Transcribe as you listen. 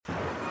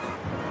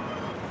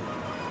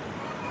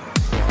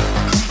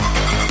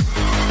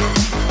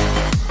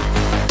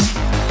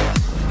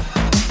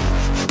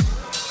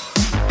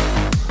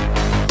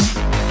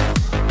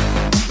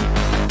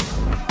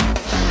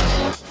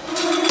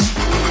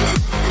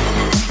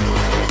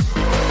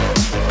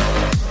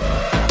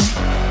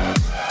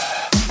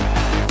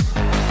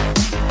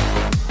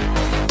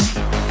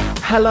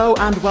Hello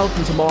and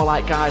welcome to More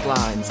Like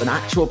Guidelines, an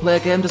actual play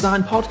game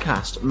design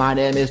podcast. My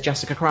name is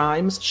Jessica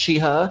Crimes, she,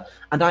 her,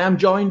 and I am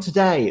joined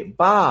today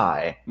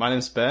by... My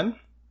name's Ben,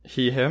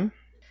 he, him.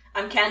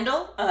 I'm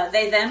Kendall,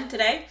 they, them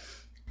today.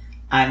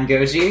 I'm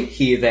Goji,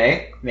 he,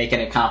 they, making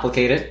it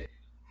complicated.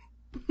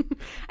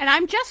 And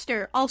I'm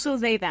Jester, also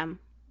they, them.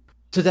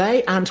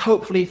 Today, and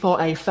hopefully for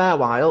a fair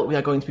while, we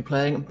are going to be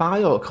playing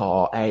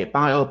Biocore, a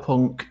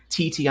biopunk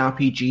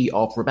TTRPG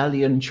of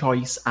rebellion,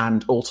 choice,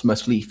 and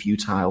ultimately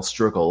futile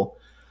struggle.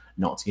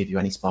 Not to give you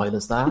any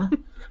spoilers there.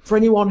 For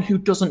anyone who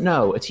doesn't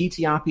know, a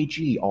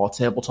TTRPG or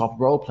tabletop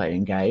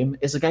role-playing game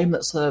is a game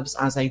that serves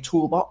as a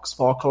toolbox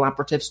for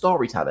collaborative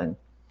storytelling.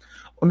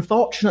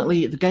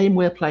 Unfortunately, the game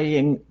we're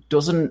playing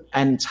doesn't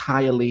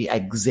entirely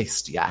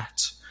exist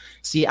yet.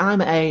 See,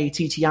 I'm a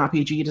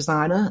TTRPG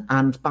designer,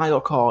 and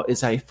Biocore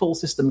is a full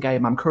system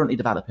game I'm currently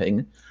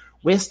developing.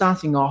 We're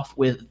starting off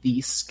with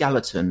the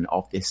skeleton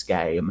of this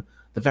game,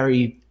 the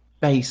very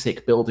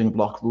basic building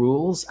block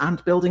rules,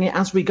 and building it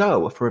as we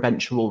go for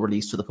eventual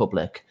release to the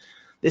public.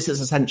 This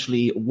is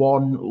essentially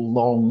one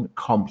long,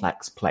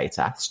 complex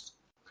playtest.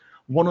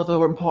 One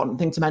other important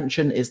thing to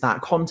mention is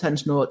that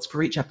content notes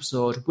for each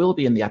episode will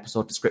be in the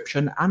episode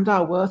description and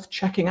are worth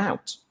checking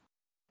out.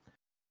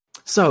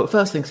 So,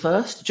 first things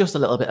first, just a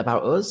little bit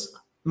about us.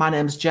 My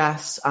name's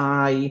Jess.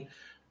 I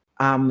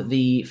am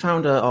the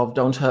founder of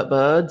Don't Hurt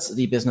Birds,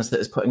 the business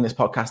that is putting this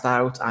podcast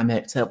out. I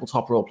make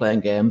tabletop role-playing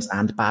games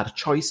and bad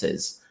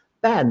choices.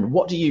 Ben,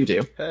 what do you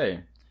do?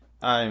 Hey,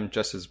 I'm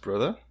Jess's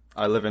brother.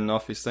 I live in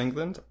Northeast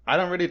England. I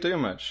don't really do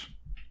much.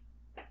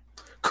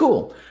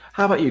 Cool.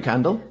 How about you,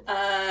 Kendall?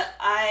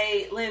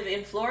 I live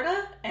in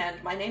Florida,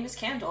 and my name is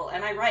Candle,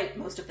 and I write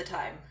most of the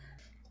time.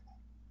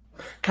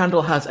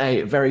 Candle has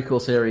a very cool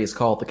series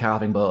called The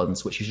Carving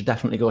Bones, which you should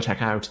definitely go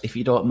check out if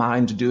you don't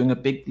mind doing a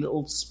big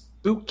little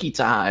spooky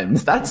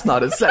times. That's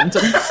not a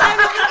sentence.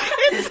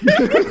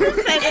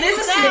 It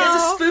is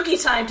a spooky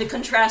time to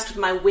contrast with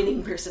my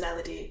winning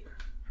personality.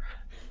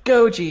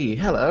 Goji,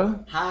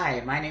 hello.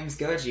 Hi, my name's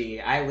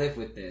Goji. I live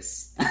with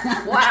this.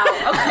 Wow,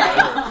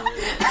 okay.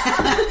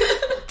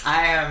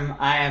 I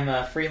am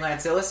a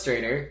freelance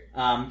illustrator,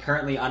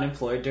 currently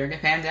unemployed during a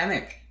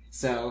pandemic.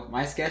 So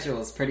my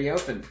schedule is pretty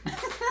open.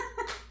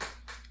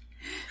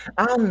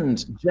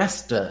 And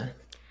Jester.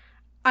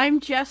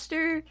 I'm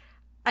Jester.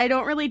 I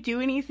don't really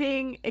do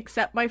anything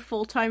except my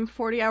full-time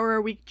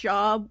 40-hour-a-week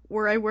job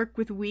where I work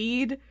with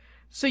weed.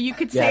 So you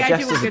could say I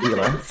do a good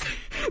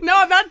thing. No,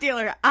 I'm not a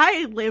dealer.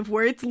 I live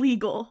where it's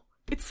legal.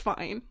 It's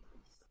fine.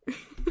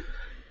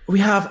 We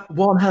have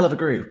one hell of a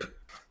group.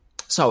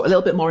 So a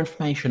little bit more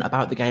information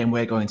about the game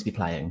we're going to be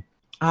playing.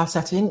 Our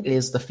setting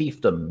is the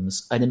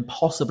Fiefdoms, an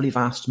impossibly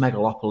vast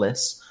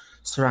megalopolis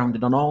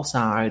surrounded on all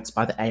sides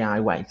by the AI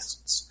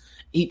wastes.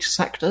 Each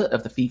sector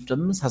of the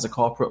Fiefdoms has a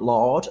corporate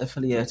lord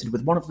affiliated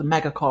with one of the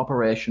mega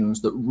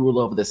corporations that rule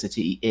over the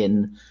city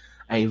in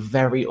a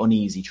very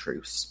uneasy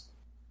truce.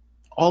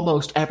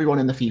 Almost everyone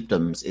in the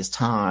Fiefdoms is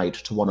tied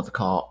to one of the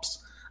corps,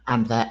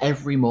 and their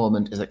every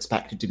moment is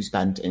expected to be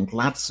spent in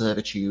glad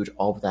servitude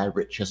of their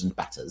riches and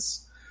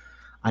betters.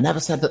 I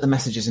never said that the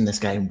messages in this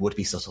game would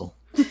be subtle.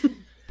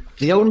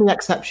 The only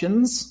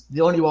exceptions,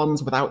 the only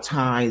ones without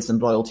ties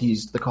and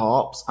loyalties to the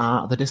corps,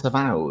 are the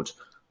disavowed,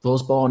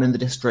 those born in the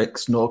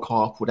districts no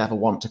corp would ever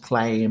want to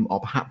claim,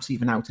 or perhaps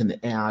even out in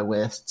the AI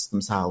wastes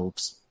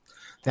themselves.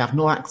 They have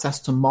no access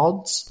to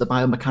mods, the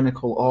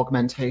biomechanical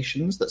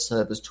augmentations that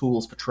serve as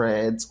tools for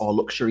trades or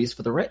luxuries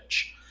for the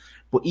rich,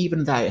 but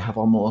even they have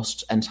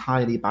almost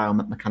entirely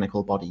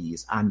biomechanical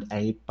bodies and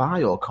a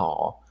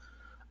biocore,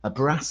 a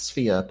brass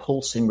sphere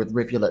pulsing with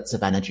rivulets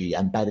of energy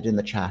embedded in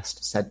the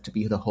chest, said to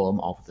be the home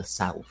of the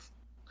self.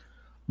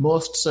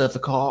 Most serve the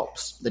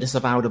corpse, the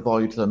disavowed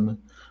avoid them,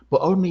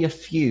 but only a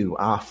few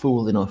are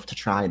fool enough to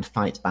try and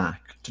fight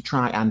back, to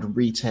try and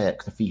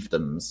retake the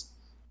fiefdoms.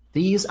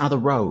 These are the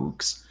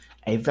rogues,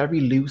 a very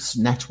loose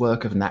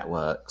network of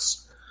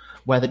networks,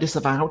 where the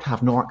disavowed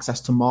have no access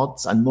to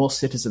mods and most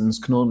citizens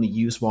can only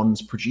use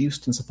ones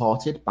produced and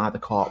supported by the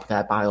corp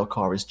their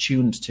biocore is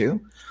tuned to.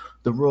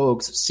 The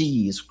rogues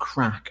seize,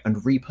 crack, and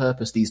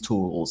repurpose these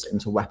tools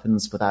into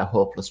weapons for their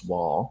hopeless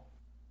war.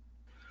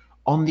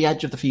 On the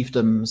edge of the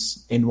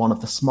fiefdoms, in one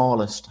of the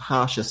smallest,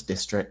 harshest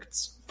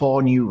districts,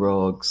 4 new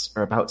rogues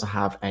are about to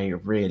have a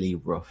really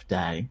rough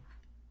day.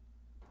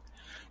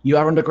 You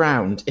are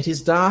underground. It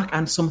is dark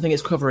and something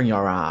is covering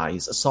your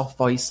eyes. A soft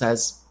voice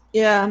says,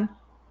 "Yeah,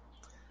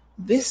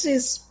 this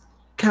is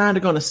kind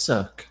of going to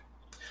suck."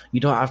 You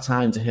don't have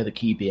time to hear the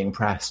key being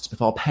pressed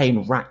before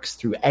pain racks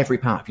through every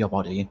part of your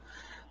body.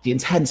 The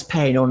intense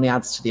pain only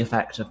adds to the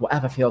effect of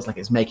whatever feels like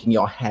it's making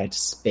your head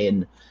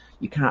spin.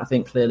 You can't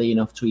think clearly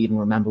enough to even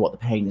remember what the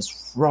pain is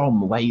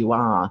from, where you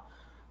are.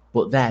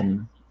 But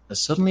then, as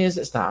suddenly as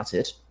it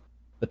started,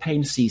 the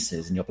pain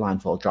ceases and your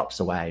blindfold drops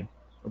away.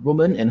 A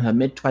woman in her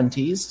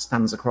mid-20s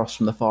stands across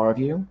from the 4 of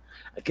you,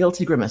 a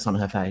guilty grimace on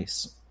her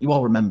face. You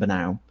all remember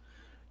now.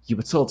 You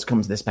were told to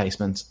come to this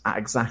basement at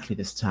exactly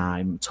this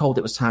time, told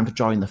it was time to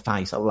join the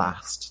fight at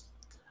last.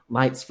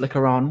 Lights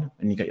flicker on,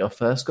 and you get your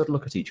first good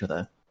look at each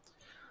other.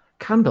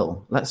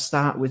 Candle, let's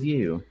start with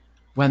you.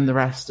 When the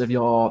rest of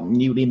your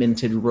newly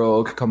minted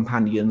rogue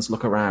companions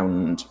look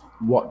around,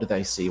 what do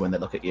they see when they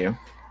look at you?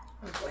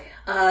 Oh boy.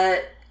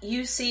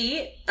 You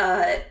see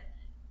an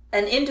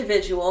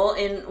individual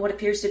in what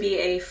appears to be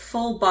a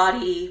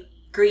full-body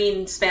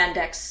green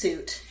spandex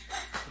suit.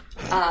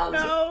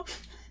 No.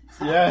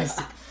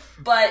 Yes.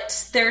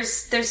 But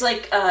there's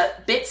like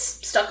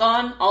bits stuck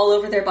on all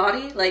over their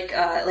body, like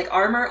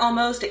armor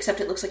almost,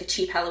 except it looks like a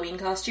cheap Halloween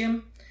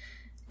costume.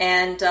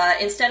 And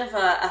instead of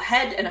a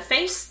head and a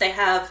face, they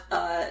have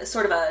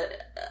sort of a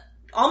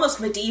almost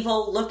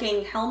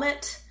medieval-looking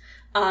helmet,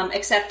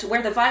 except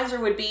where the visor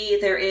would be,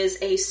 there is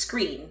a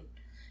screen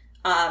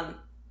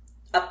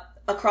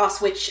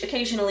across which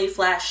occasionally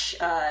flash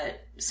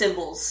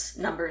symbols,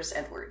 numbers,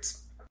 and words.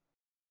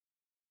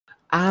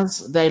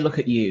 As they look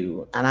at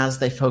you and as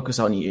they focus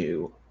on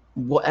you,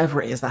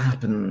 whatever it is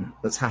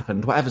that's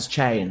happened, whatever's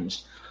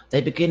changed, they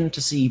begin to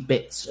see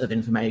bits of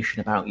information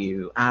about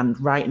you. And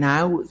right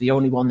now, the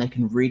only one they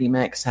can really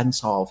make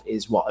sense of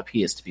is what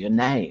appears to be a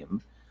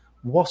name.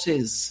 What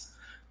is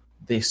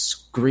this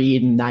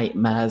green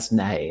nightmare's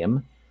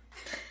name?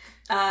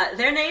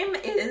 Their name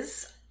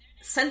is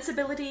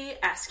Sensibility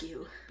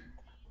Askew.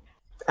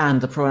 And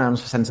the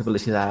pronouns for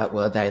sensibility there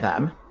were they,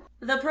 them?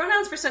 The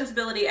pronouns for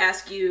Sensibility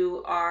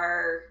Askew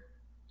are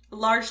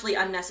largely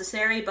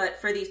unnecessary, but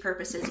for these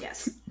purposes,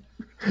 yes.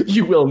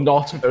 You will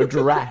not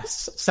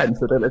address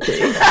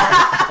sensibility.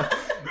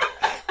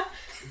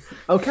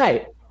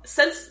 Okay.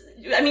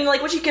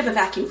 What you give a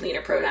vacuum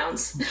cleaner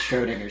pronouns?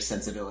 Schrodinger's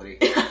sensibility.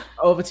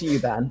 Over to you,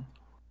 Ben.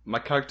 My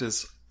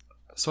character's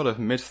sort of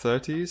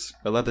mid-30s,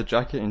 a leather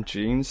jacket and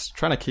jeans,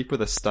 trying to keep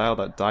with a style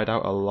that died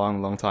out a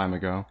long, long time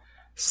ago.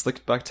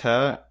 Slicked back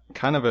hair,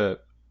 kind of an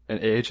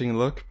aging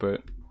look,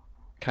 but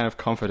kind of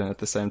confident at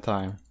the same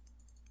time.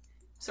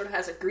 Sort of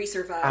has a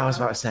greaser vibe. I was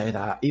about to say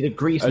that. Either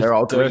greaser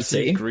or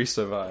greasy.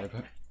 Greaser vibe.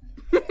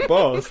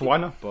 Both. Why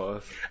not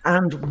both?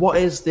 And what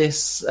is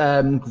this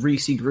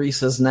greasy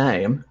greaser's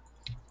name?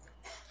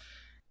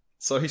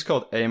 So he's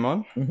called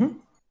Amon. Mm-hmm.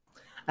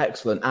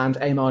 Excellent. And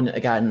Amon,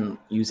 again,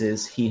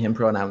 uses he, him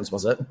pronouns,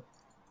 was it?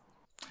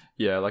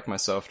 Yeah, like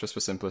myself, just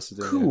for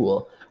simplicity.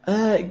 Cool.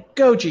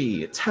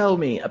 Goji, tell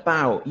me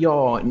about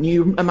your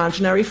new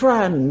imaginary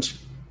friend.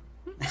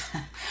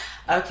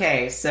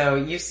 Okay, so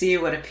you see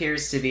what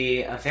appears to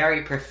be a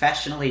very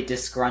professionally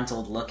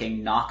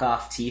disgruntled-looking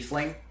knockoff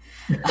tiefling,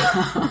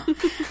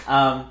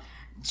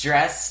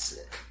 dressed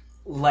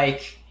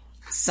like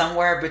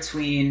somewhere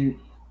between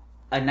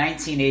a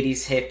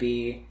 1980s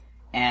hippie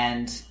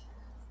and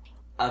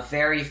a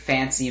very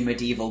fancy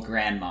medieval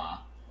grandma.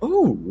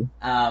 Ooh.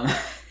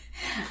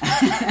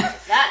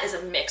 That is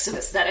a mix of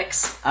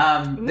aesthetics.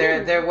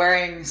 They're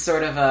wearing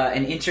sort of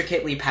an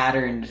intricately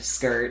patterned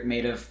skirt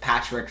made of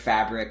patchwork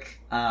fabric,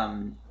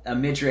 a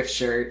midriff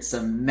shirt,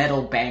 some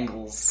metal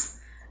bangles.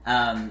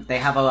 They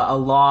have a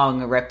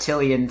long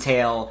reptilian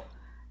tail,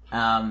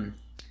 and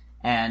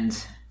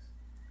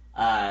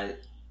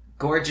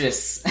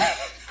gorgeous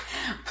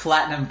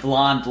platinum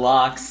blonde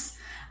locks,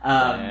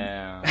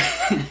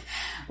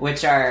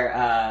 which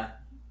are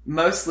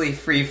mostly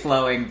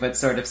free-flowing, but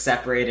sort of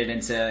separated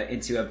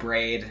into a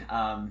braid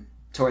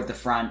toward the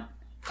front,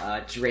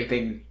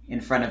 draping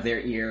in front of their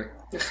ear.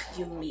 Ugh,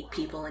 you meet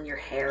people in your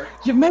hair.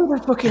 You've made a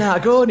fucking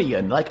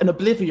Argonian, like an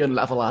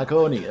Oblivion-level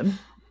Argonian.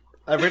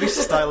 A really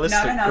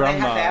stylistic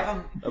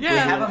grandma. They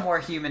have a more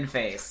human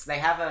face. They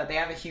have a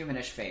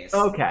humanish face.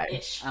 Okay.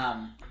 Ish.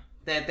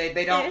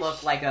 They don't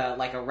look like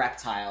a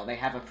reptile. They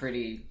have a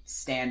pretty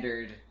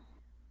standard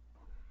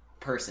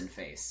person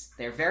face.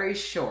 They're very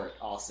short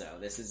also.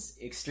 This is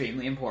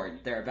extremely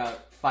important. They're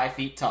about 5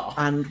 feet tall.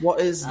 And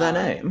what is their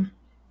name?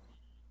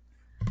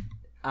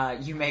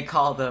 You may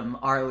call them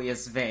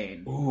Arlius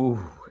Vane.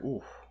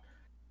 Ooh.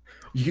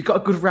 You got a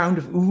good round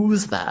of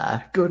oohs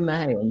there. Good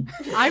name.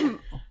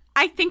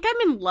 I think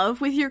I'm in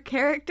love with your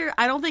character.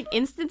 I don't think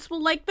Instance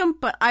will like them,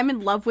 but I'm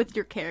in love with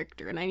your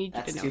character, and I need you to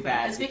know. That's too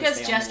bad. It's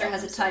because Jester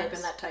has a type,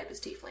 and that type is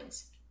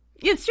tieflings.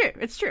 Yeah, it's true.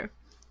 It's true.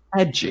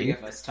 Edgy.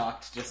 3 of us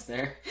talked just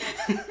there.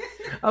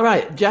 All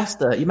right,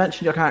 Jester, you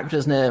mentioned your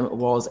character's name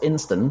was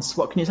Instance.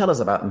 What can you tell us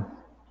about him?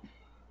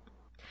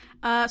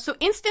 So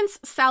Instance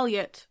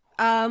Salyut.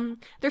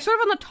 They're sort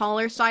of on the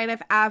taller side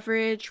of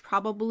average,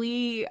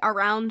 probably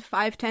around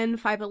 5'10",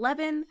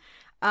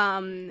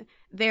 5'11".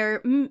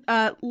 They're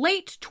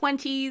late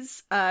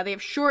 20s. They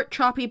have short,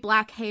 choppy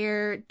black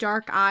hair,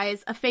 dark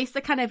eyes, a face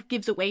that kind of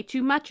gives away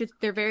too much.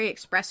 They're very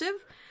expressive.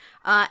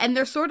 And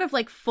they're sort of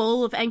like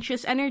full of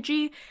anxious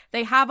energy.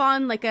 They have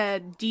on like a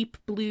deep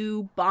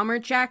blue bomber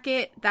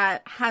jacket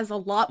that has a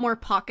lot more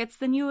pockets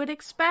than you would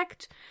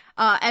expect.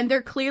 And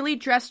they're clearly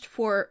dressed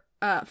for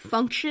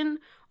function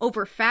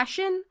over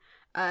fashion.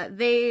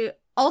 They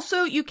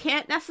also, you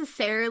can't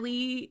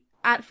necessarily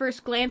at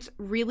first glance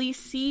really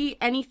see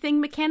anything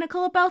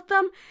mechanical about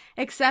them,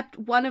 except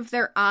one of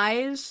their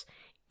eyes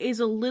is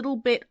a little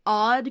bit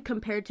odd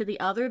compared to the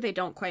other. They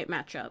don't quite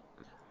match up.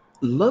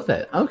 Love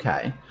it.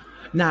 Okay.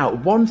 Now,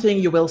 one thing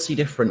you will see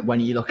different when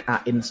you look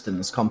at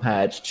Instance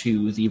compared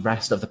to the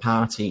rest of the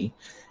party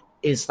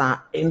is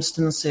that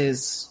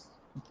Instance's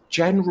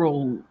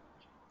general,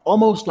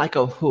 almost like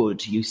a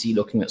hood you see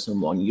looking at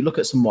someone. You look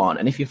at someone,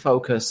 and if you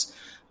focus,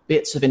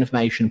 bits of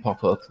information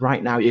pop up.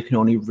 Right now, you can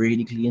only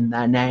really glean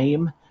their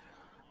name,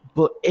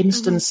 but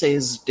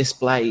Instance's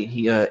display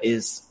here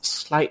is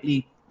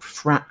slightly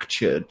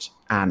fractured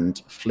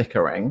and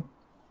flickering.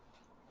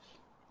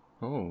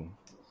 Oh.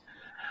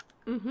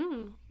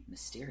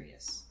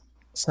 Mysterious.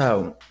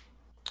 So,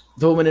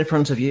 the woman in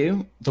front of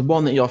you, the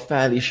one that you're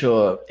fairly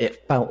sure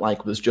it felt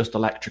like was just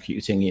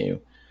electrocuting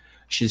you,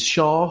 she's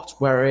short,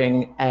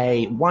 wearing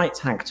a white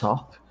tank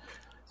top.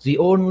 The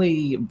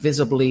only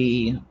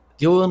visible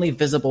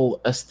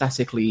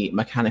aesthetically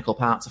mechanical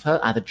parts of her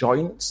are the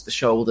joints, the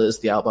shoulders,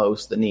 the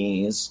elbows, the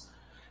knees.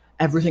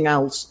 Everything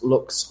else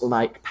looks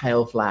like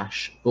pale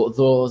flesh, but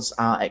those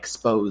are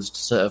exposed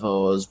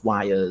servos,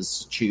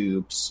 wires,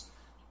 tubes,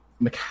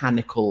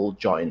 mechanical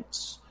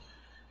joints.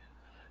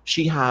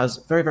 She has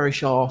very, very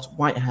short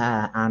white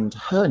hair, and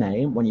her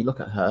name, when you look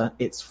at her,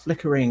 it's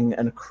flickering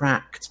and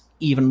cracked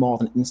even more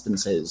than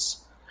Instance's,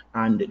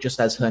 and it just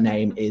says her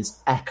name is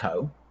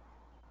Echo.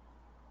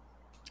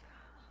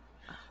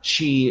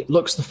 She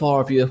looks the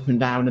four of you up and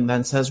down and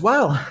then says,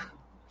 well,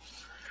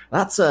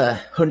 that's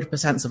a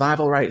 100%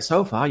 survival rate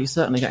so far. You're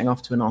certainly getting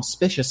off to an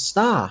auspicious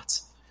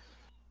start.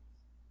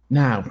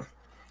 Now,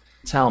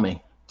 tell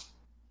me,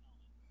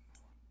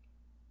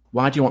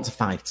 why do you want to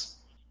fight?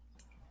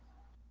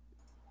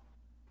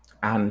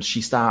 And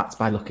she starts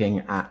by looking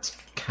at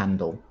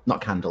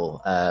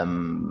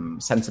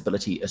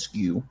Sensibility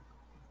Askew.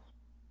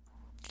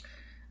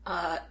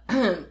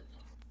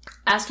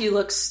 Askew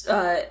looks...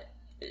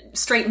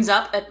 straightens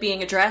up at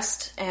being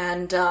addressed,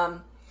 and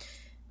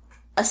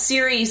a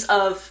series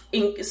of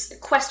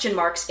question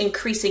marks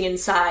increasing in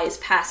size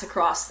pass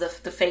across the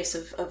face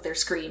of their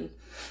screen.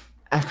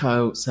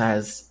 Echo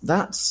says,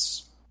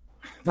 that's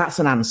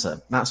an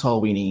answer. That's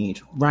all we need.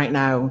 Right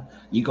now,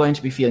 you're going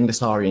to be feeling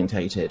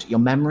disorientated. Your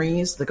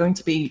memories, they're going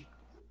to be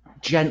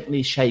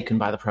gently shaken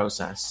by the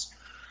process.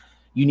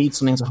 You need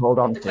something to hold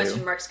on to. The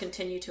question marks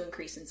continue to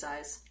increase in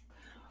size.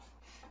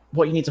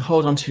 What you need to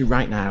hold on to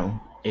right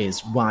now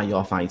is why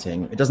you're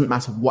fighting. It doesn't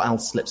matter what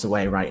else slips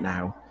away right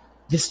now.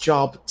 This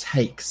job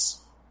takes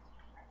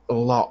a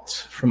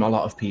lot from a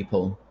lot of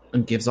people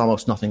and gives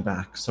almost nothing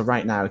back. So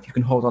right now, if you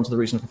can hold on to the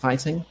reason for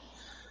fighting,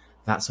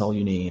 that's all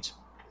you need.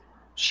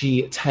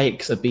 She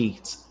takes a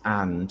beat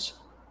and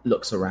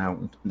looks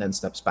around and then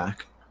steps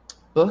back.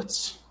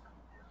 But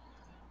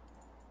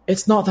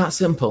it's not that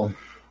simple.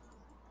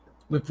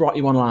 We've brought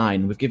you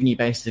online. We've given you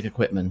basic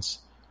equipment.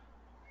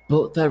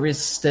 But there is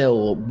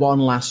still one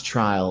last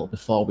trial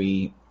before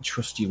we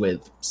trust you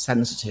with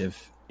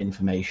sensitive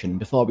information,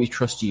 before we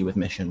trust you with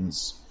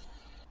missions.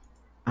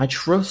 I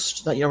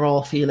trust that you're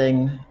all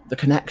feeling the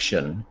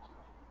connection.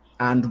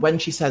 And when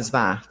she says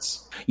that,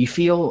 you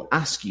feel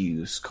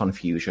Askew's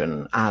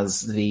confusion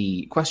as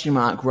the question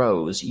mark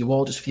grows. You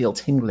all just feel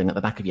tingling at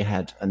the back of your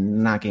head, a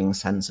nagging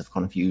sense of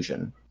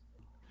confusion.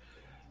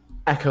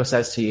 Echo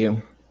says to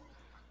you,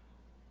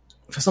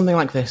 for something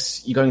like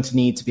this, you're going to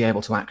need to be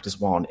able to act as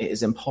one. It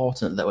is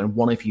important that when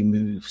one of you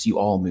moves, you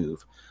all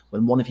move.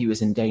 When one of you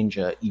is in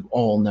danger, you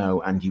all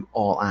know and you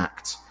all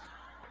act.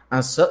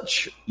 As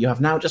such, you have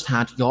now just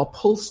had your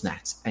pulse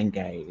net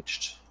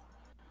engaged.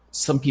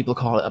 Some people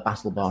call it a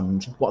battle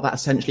bond. What that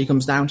essentially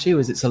comes down to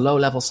is it's a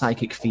low-level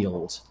psychic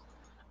field,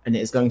 and it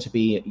is going to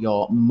be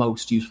your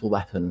most useful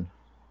weapon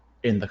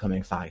in the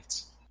coming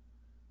fight.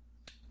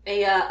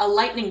 A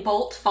lightning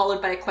bolt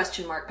followed by a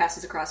question mark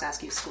passes across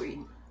Askew's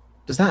screen.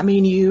 Does that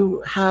mean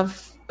you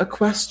have a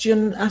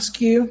question,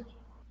 Askew?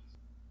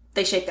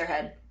 They shake their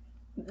head.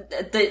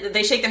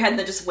 They shake their head and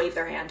then just wave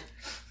their hand.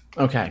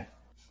 Okay.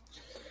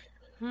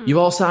 You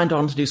all signed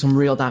on to do some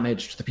real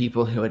damage to the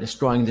people who are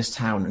destroying this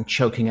town and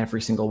choking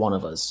every single one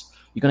of us.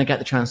 You're going to get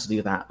the chance to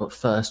do that, but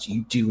first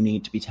you do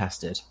need to be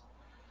tested.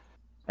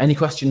 Any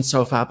questions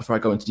so far before I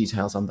go into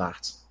details on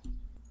that?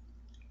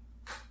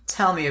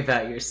 Tell me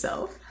about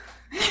yourself.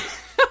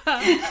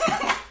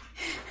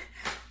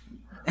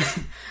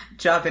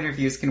 Job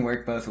interviews can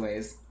work both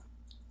ways.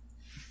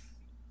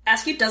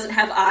 Askew doesn't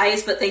have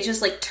eyes, but they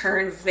just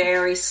turn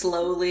very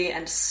slowly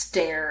and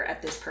stare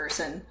at this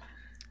person.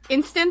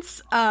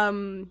 Instance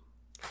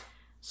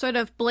sort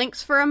of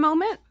blinks for a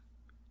moment,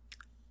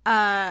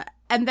 and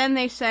then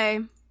they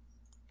say,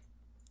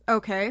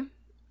 okay,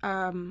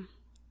 I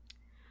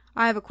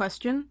have a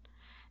question.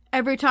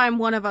 Every time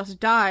one of us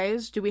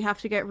dies, do we have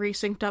to get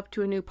resynced up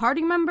to a new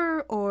party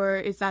member, or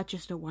is that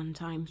just a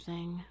one-time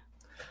thing?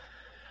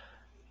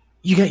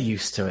 You get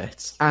used to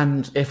it,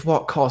 and if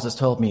what Cause has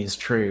told me is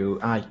true,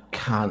 I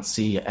can't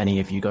see any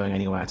of you going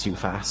anywhere too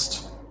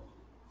fast.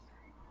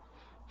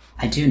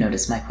 I do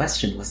notice my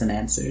question wasn't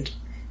answered.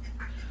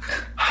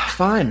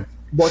 Fine.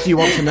 What do you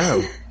want to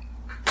know?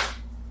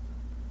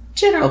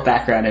 General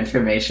background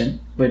information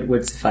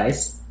would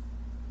suffice.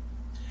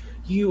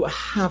 You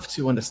have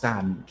to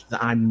understand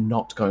that I'm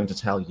not going to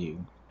tell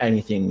you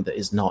anything that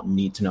is not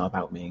need to know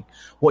about me.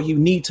 What you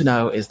need to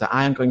know is that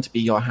I am going to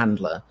be your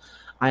handler.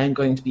 I am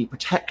going to be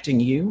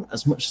protecting you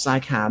as much as I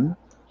can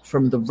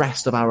from the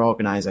rest of our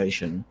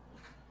organization.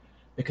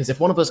 Because if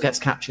one of us gets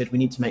captured, we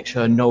need to make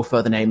sure no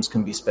further names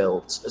can be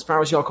spilled. As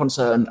far as you're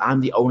concerned, I'm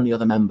the only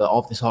other member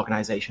of this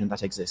organization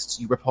that exists.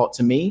 You report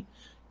to me.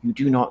 You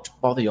do not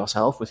bother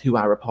yourself with who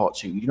I report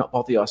to. You do not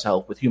bother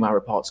yourself with who my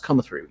reports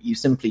come through. You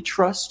simply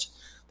trust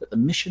that the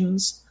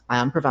missions I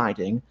am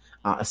providing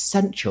are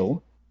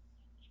essential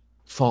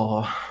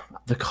for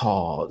the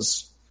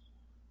cause.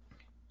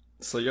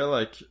 So you're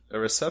like a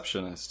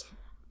receptionist?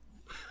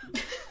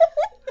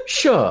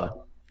 Sure.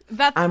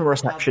 I'm a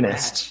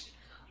receptionist.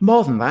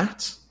 More than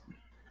that.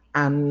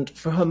 And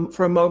for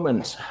a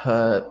moment,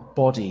 her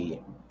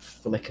body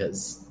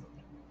flickers.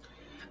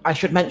 I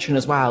should mention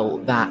as well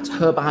that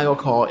her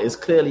biocore is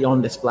clearly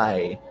on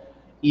display.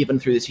 Even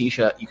through the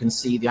t-shirt, you can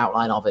see the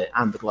outline of it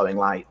and the glowing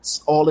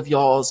lights. All of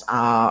yours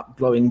are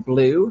glowing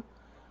blue,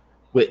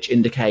 which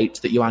indicates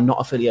that you are not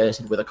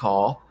affiliated with a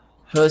core.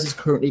 Hers is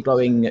currently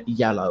glowing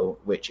yellow,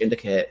 which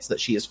indicates that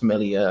she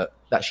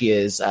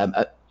is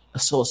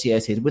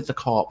associated with the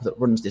corp that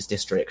runs this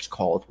district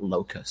called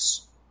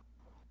Locus.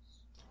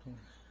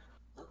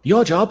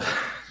 Your job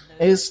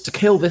is to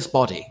kill this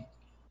body.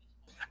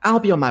 I'll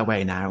be on my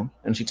way now.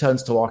 And she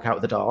turns to walk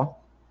out the door.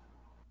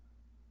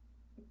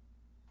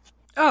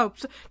 Oh,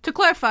 so to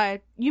clarify,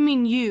 you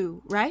mean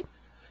you, right?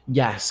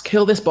 Yes,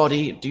 kill this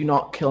body, do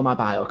not kill my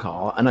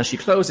biocore. And as she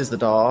closes the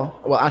door,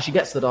 as she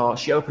gets to the door,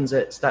 she opens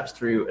it, steps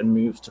through, and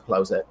moves to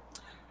close it.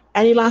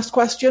 Any last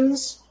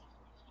questions?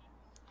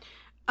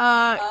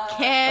 Can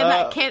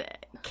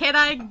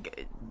I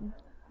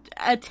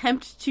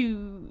attempt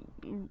to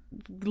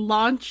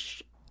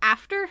launch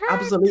after her?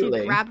 Absolutely.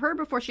 To grab her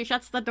before she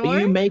shuts the door?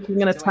 Are you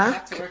making an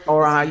attack?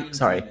 Are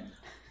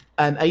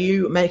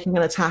you making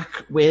an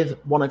attack with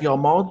one of your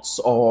mods,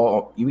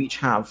 or you each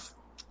have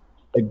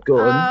a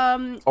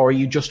gun, or are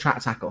you just trying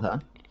to tackle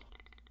her?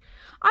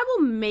 I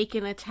will make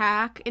an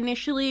attack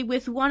initially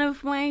with one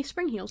of my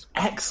spring heels.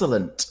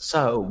 Excellent.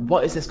 So,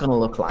 what is this going to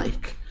look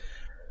like?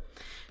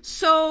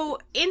 So,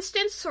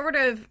 Instance sort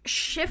of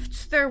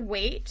shifts their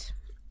weight,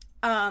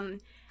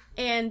 and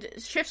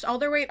shifts all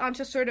their weight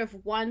onto sort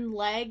of one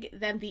leg,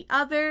 then the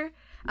other.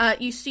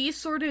 You see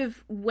sort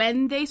of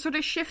when they sort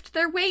of shift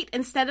their weight,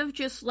 instead of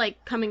just,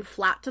 like, coming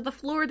flat to the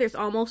floor, there's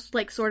almost,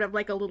 like, sort of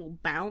like a little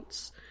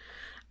bounce.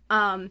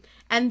 And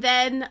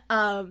then,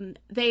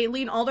 they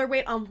lean all their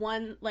weight on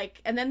one,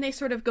 like, and then they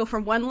sort of go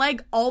from one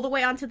leg all the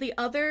way onto the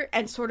other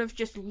and sort of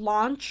just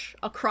launch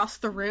across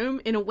the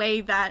room in a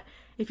way that,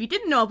 if you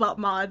didn't know about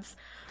mods,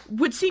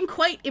 would seem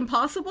quite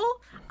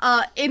impossible,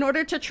 in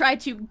order to try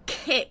to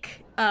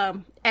kick,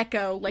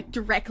 Echo, like,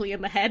 directly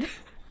in the head.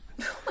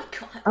 Oh my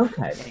god.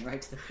 Okay. Getting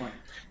right to the point.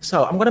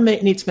 So I'm going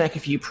to need to make a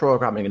few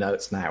programming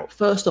notes now.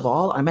 First of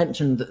all, I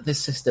mentioned that this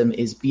system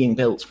is being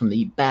built from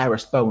the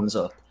barest bones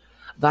up.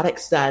 That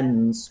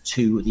extends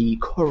to the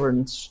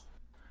current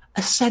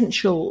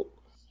essential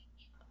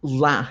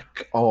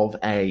lack of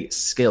a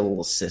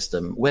skills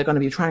system. We're going to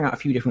be trying out a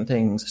few different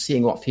things,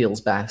 seeing what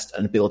feels best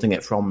and building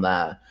it from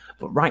there.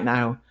 But right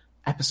now,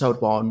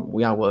 episode 1,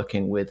 we are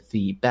working with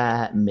the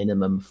bare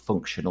minimum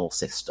functional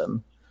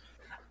system.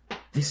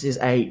 This is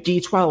a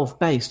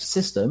D12-based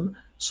system,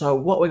 so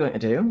what we're going to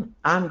do,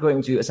 I'm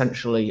going to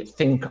essentially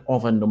think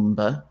of a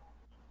number,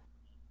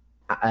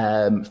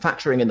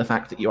 factoring in the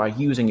fact that you are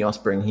using your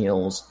spring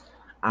heels,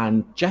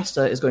 and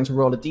Jester is going to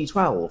roll a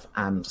D12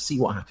 and see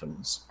what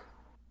happens.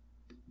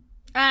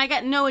 I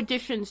get no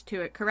additions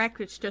to it, correct?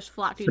 It's just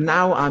flat D12. For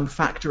now, I'm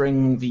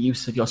factoring the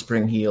use of your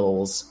spring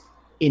heels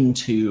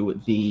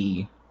into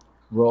the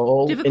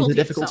roll, into the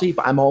difficulty,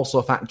 itself. But I'm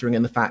also factoring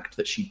in the fact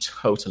that she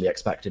totally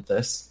expected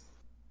this.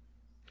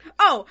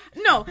 Oh,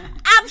 no,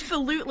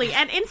 absolutely.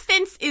 And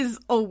Instance is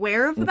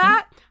aware of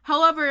that.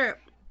 However,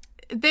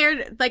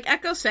 they're, like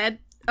Echo said,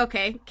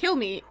 okay, kill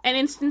me. And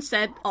Instance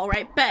said, all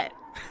right, bet.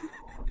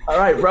 All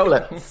right, roll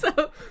it.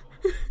 So,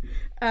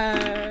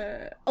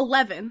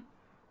 11.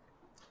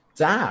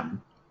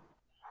 Damn.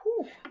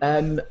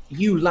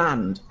 You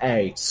land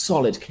a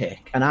solid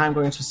kick, and I'm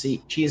going to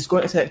see... She is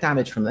going to take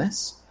damage from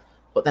this,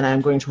 but then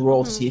I'm going to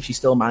roll to see if she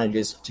still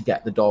manages to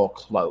get the door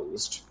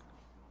closed.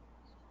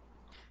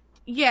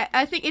 Yeah,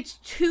 I think it's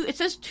 2... It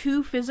says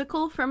 2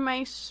 physical from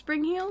my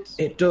spring heels?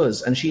 It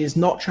does, and she is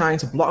not trying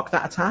to block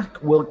that attack.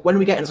 When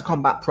we get into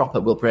combat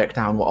proper, we'll break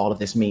down what all of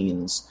this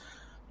means.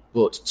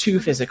 But 2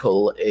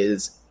 physical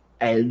is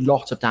a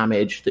lot of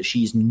damage that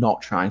she's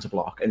not trying to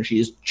block, and she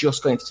is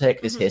just going to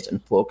take this hit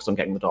and focus on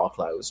getting the door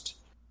closed.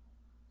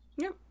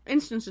 Yep,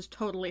 Instance is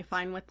totally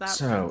fine with that.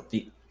 So,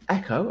 the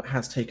Echo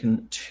has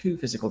taken 2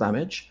 physical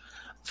damage.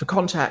 For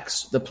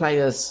context, the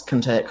players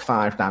can take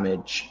 5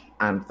 damage,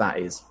 and that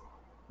is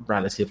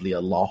relatively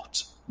a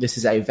lot. This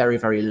is a very,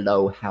 very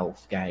low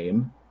health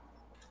game.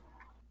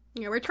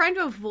 Yeah, we're trying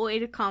to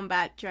avoid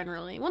combat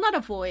generally. Well, not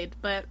avoid,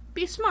 but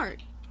be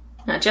smart.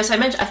 Jess, I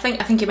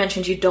think you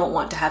mentioned you don't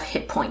want to have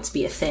hit points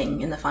be a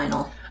thing in the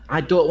final.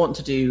 I don't want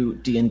to do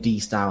D&D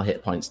style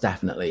hit points,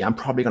 definitely. I'm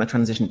probably going to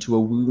transition to a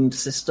wound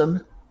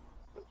system.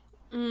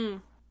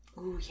 Ooh,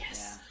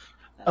 yes.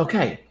 Yeah.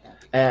 Okay,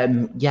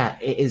 Yeah,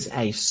 it is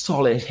a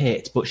solid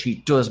hit, but she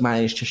does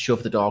manage to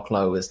shove the door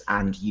closed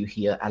and you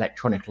hear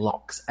electronic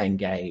locks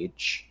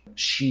engage.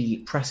 She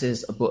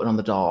presses a button on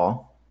the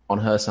door on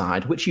her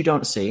side, which you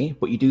don't see,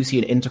 but you do see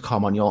an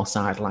intercom on your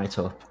side light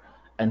up.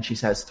 And she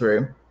says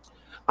through,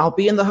 "I'll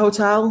be in the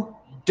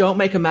hotel. Don't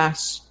make a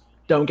mess.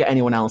 Don't get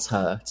anyone else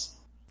hurt."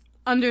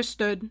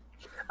 Understood.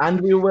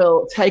 And we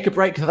will take a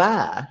break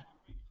there.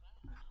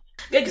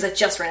 Good, because I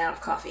just ran out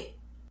of coffee.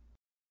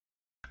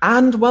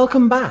 And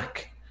welcome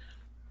back.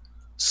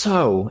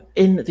 So,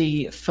 in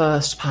the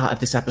first part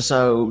of this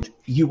episode,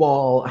 you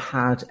all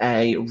had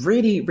a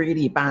really,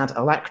 really bad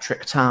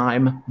electric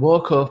time,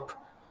 woke up,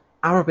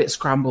 are a bit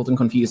scrambled and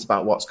confused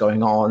about what's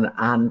going on,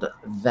 and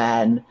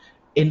then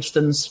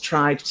Instance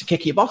tried to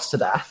kick your boss to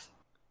death.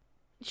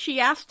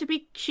 She asked to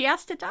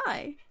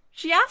die.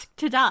 She asked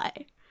to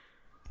die.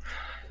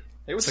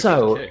 It was a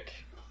good kick.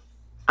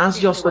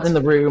 As you're stood in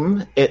the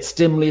room, it's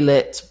dimly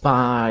lit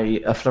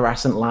by a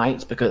fluorescent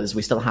light because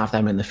we still have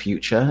them in the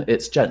future.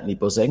 It's gently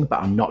buzzing, but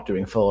I'm not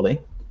doing Foley.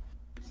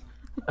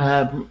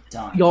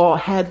 Your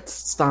heads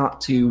start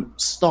to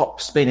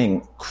stop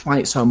spinning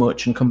quite so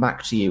much and come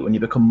back to you, and you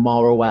become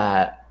more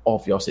aware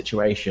of your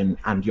situation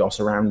and your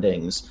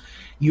surroundings.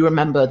 You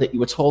remember that you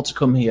were told to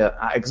come here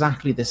at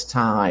exactly this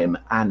time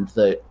and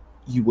that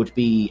you would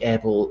be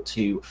able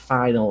to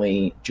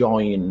finally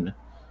join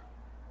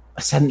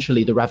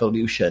essentially the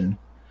revolution.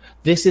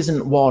 This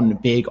isn't one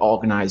big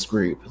organized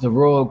group. The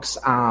Rogues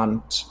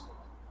aren't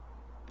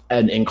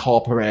an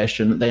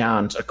incorporation. They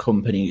aren't a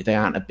company. They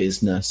aren't a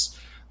business.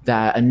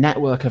 They're a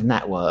network of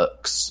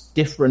networks,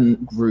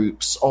 different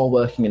groups, all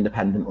working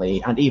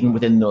independently. And even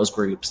within those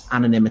groups,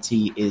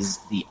 anonymity is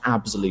the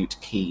absolute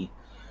key.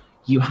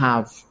 You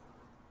have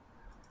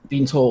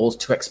been told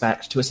to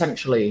expect to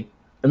essentially,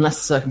 unless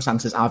the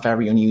circumstances are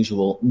very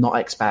unusual, not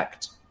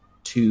expect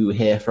to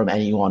hear from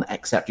anyone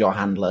except your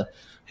handler,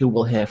 who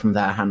will hear from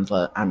their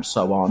handler, and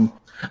so on.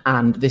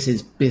 And this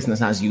is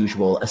business as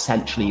usual,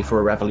 essentially, for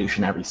a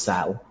revolutionary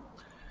cell.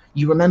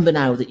 You remember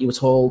now that you were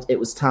told it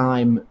was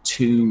time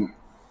to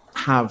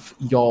have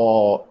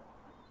your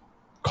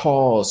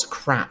cause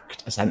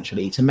cracked,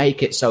 essentially, to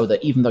make it so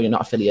that even though you're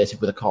not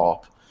affiliated with a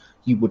corp,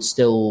 you would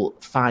still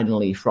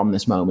finally, from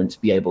this moment,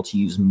 be able to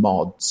use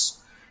mods.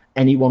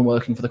 Anyone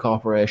working for the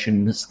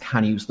corporations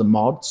can use the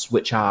mods,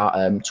 which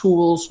are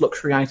tools,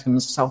 luxury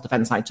items,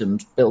 self-defense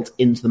items built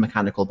into the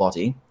mechanical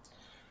body.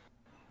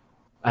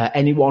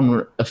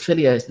 Anyone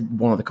affiliated with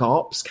one of the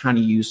corps can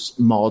use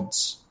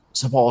mods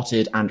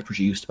supported and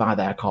produced by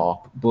their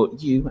corp,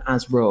 but you,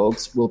 as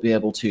rogues, will be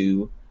able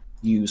to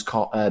use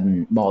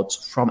mods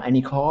from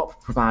any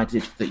corp,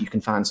 provided that you can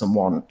find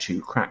someone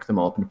to crack them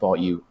open for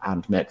you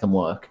and make them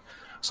work.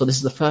 So this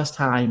is the first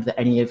time that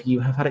any of you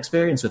have had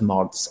experience with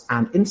mods,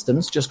 and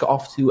Instance just got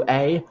off to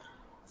a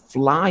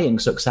flying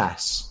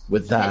success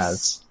with theirs.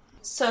 Nice.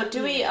 So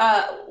do we?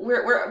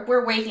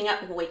 We're waking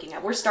up.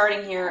 We're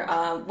starting here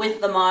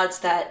with the mods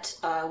that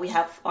we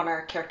have on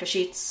our character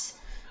sheets.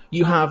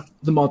 You have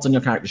the mods on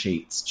your character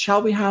sheets.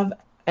 Shall we have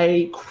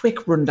a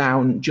quick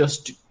rundown?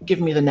 Just give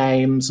me the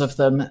names of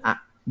them,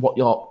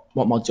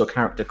 what mods your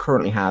character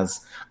currently has,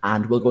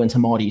 and we'll go into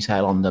more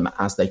detail on them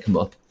as they come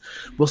up.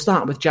 We'll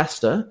start with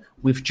Jester.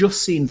 We've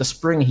just seen the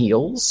spring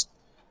heels.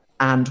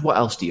 And what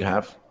else do you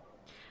have?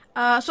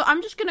 So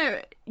I'm just going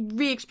to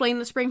re-explain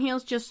the spring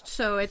heels just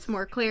so it's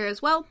more clear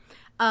as well.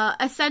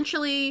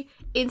 Essentially,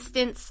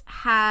 Instance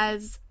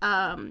has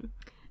on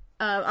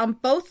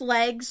both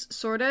legs,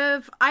 sort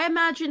of, I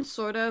imagine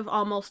sort of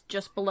almost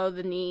just below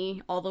the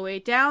knee all the way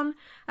down,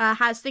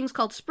 has things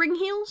called spring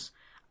heels.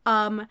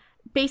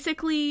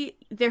 Basically,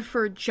 they're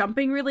for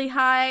jumping really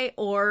high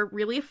or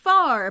really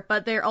far,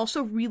 but they're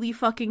also really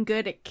fucking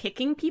good at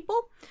kicking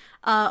people.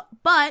 So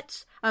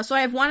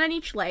I have one on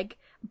each leg,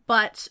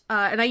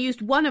 and I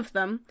used one of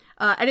them,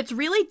 and it's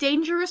really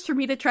dangerous for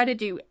me to try to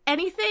do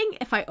anything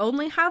if I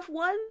only have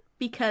one,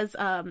 because,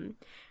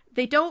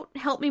 they don't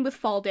help me with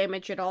fall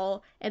damage at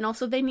all, and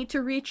also they need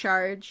to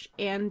recharge,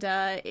 and,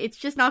 it's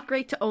just not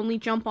great to only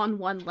jump on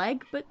one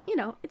leg, but,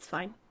 it's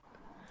fine.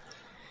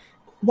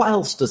 What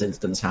else does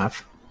Instance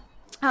have?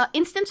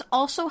 Instance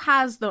also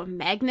has the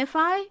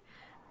Magnify,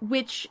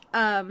 which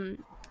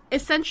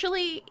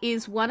essentially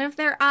is one of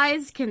their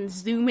eyes can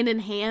zoom and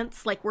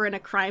enhance like we're in a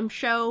crime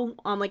show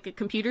on like a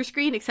computer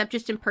screen, except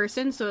just in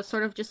person, so it's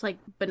sort of just like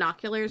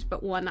binoculars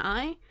but one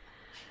eye.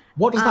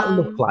 What does that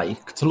look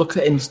like? To look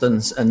at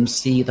Instance and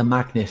see the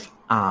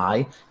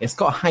Magnify, it's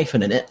got a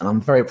hyphen in it, and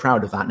I'm very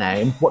proud of that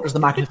name. What does the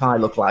Magnify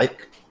look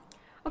like?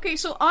 Okay,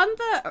 so on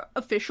the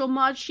official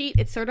mod sheet,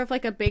 it's sort of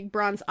like a big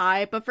bronze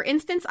eye, but for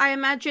Instance, I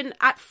imagine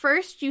at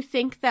first you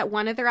think that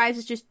one of their eyes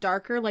is just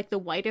darker, like the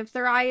white of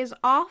their eye is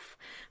off,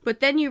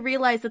 but then you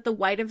realize that the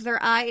white of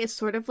their eye is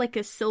sort of like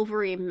a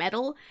silvery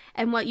metal,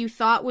 and what you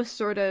thought was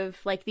sort of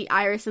like the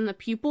iris and the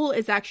pupil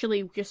is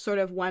actually just sort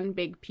of one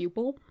big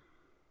pupil.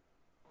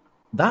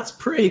 That's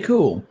pretty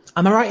cool.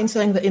 Am I right in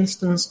saying that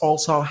Instance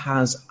also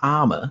has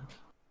armor?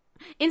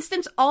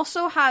 Instance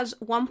also has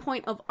 1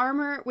 point of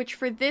armor, which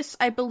for this,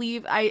 I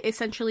believe I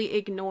essentially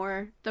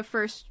ignore the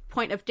first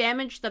point of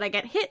damage that I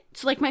get hit.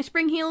 So like my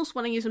spring heels,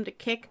 when I use them to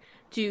kick,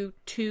 do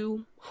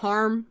 2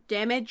 harm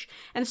damage.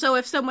 And so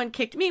if someone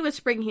kicked me with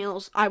spring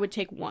heels, I would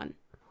take 1.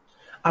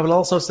 I will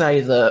also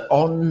say that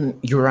on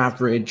your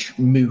average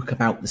mook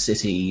about the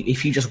city,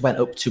 if you just went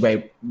up to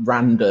a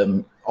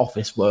random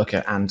office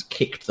worker and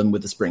kicked them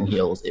with the spring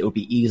heels, it would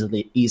be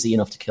easy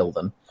enough to kill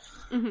them.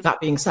 Mm-hmm. That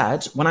being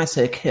said, when I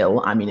say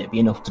kill, I mean it'd be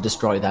enough to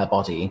destroy their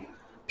body.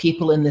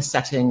 People in this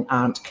setting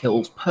aren't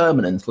killed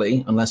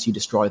permanently unless you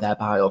destroy their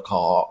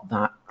biocore,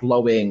 that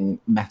glowing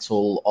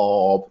metal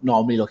orb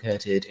normally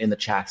located in the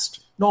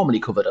chest, normally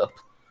covered up.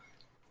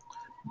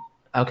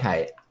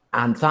 Okay,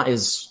 and that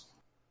is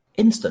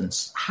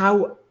Instance.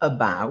 How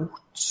about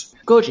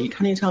Goji?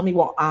 Can you tell me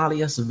what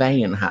alias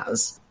Vane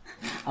has?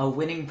 A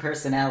winning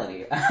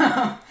personality.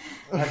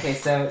 Okay,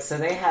 so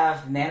they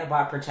have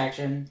nanobot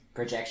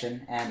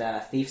projection,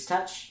 and Thief's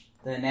Touch.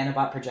 The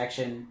nanobot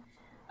projection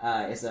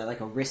is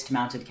like a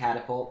wrist-mounted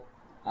catapult,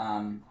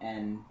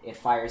 and it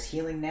fires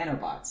healing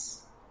nanobots.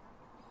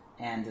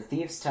 And the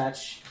Thief's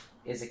Touch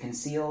is a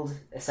concealed,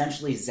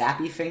 essentially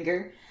zappy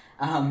finger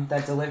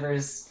that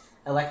delivers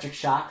electric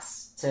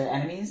shocks to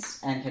enemies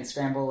and can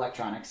scramble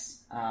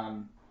electronics.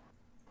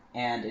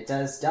 And it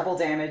does double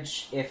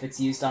damage if it's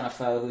used on a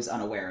foe who's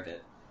unaware of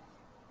it.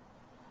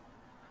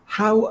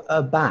 How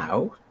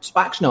about...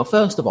 Actually, no,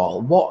 first of all,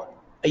 what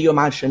are you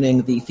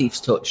imagining the Thief's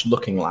Touch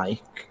looking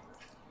like?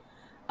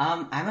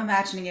 I'm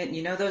imagining it,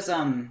 you know those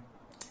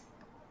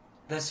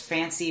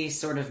fancy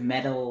sort of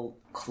metal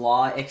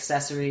claw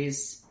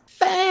accessories?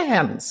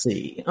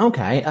 Fancy!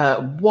 Okay,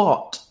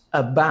 what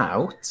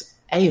about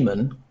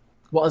Eamon?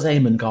 What has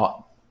Eamon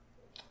got?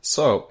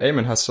 So,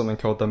 Eamon has something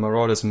called the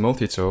Marauder's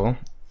Multi-Tool.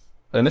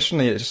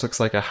 Initially, it just looks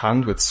like a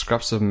hand with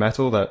scraps of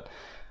metal that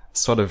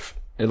sort of...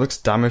 It looks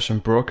damaged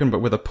and broken,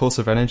 but with a pulse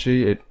of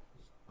energy, it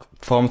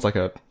forms like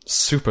a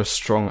super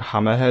strong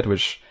hammerhead,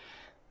 which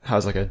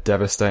has like a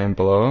devastating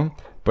blow.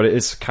 But it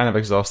is kind of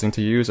exhausting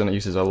to use, and it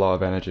uses a lot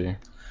of energy.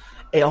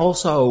 It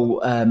also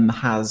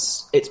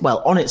has...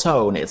 on its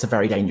own, it's a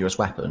very dangerous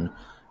weapon.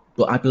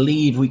 But I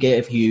believe we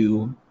gave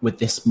you, with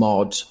this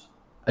mod,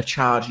 a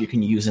charge you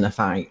can use in a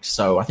fight.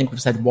 So I think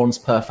we've said once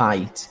per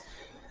fight.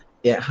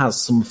 It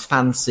has some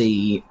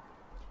fancy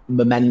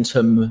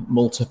momentum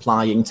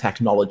multiplying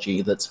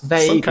technology that's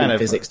vaguely kind of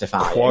physics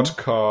defying. Quad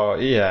core,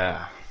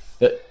 yeah.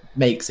 That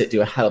makes it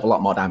do a hell of a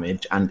lot more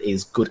damage and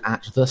is good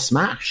at the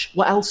smash.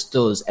 What else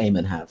does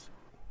Eamon have?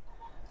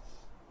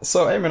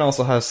 So Eamon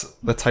also has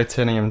the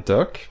Titanium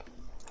Duck.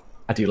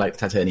 I do like the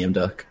Titanium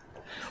Duck.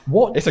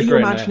 What are you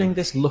imagining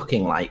this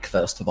looking like,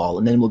 first of all,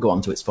 and then we'll go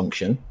on to its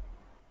function?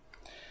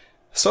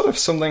 Some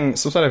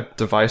sort of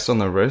device on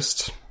the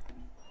wrist,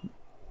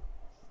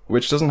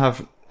 which doesn't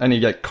have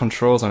any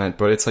controls on it,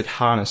 but it's like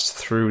harnessed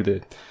through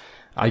the,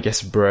 I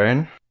guess,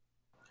 brain.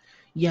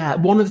 Yeah,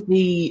 one of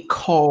the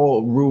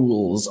core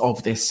rules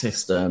of this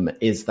system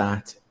is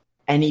that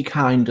any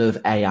kind of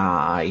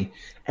AI,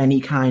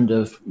 any kind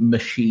of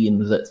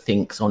machine that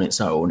thinks on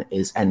its own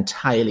is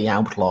entirely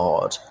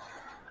outlawed.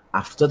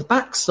 After the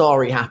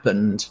backstory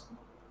happened,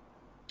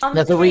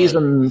 there's a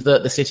reason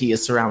that the city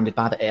is surrounded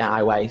by the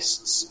AI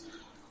wastes.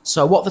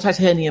 So what the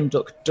Titanium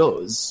Duck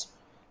does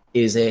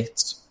is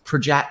it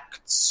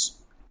projects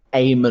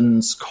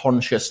Eamon's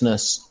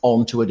consciousness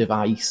onto a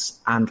device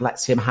and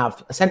lets him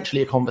have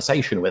essentially a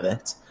conversation with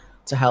it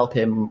to help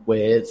him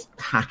with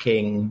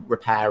hacking,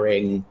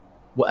 repairing,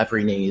 whatever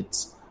he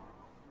needs.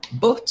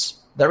 But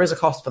there is a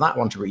cost for that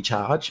one to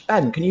recharge.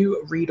 Ben, can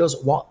you read us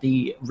what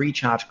the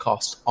recharge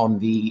cost on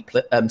the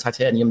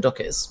Titanium Duck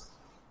is?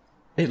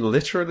 It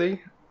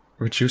literally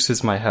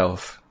reduces my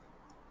health.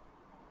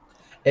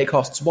 It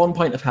costs 1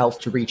 point of health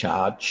to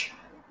recharge.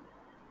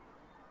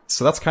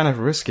 So that's kind of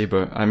risky,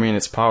 but I mean,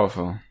 it's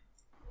powerful.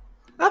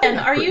 And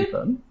are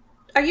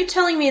you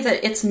telling me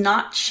that it's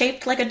not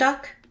shaped like a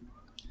duck?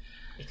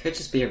 It could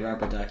just be a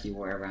rubber duck you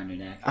wore around your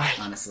neck,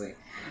 honestly.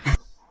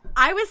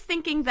 I was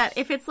thinking that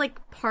if it's like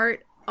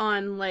part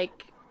on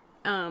like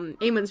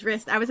Eamon's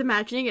wrist, I was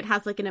imagining it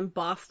has like an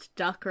embossed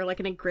duck or like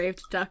an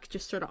engraved duck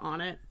just sort of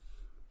on it.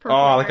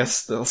 Like a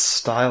little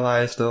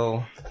stylized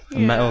little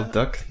metal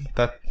duck.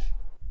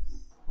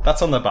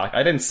 That's on the back.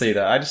 I didn't see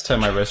that. I just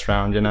turned my wrist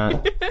round, you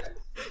know.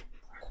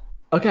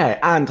 Okay,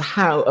 and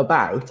how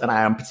about, and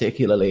I am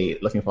particularly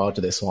looking forward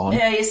to this one.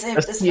 Yeah, you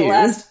saved this for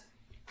last.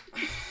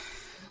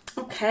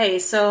 Okay,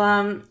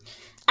 so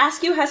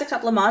Askew has a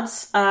couple of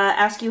mods.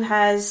 Askew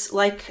has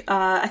like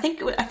I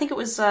think it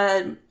was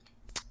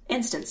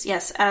Instance,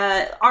 yes,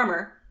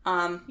 armor.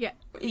 Yeah,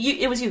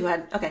 it was you who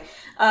had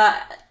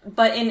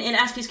but in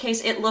Askew's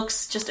case, it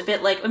looks just a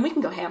bit like, and we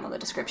can go ham on the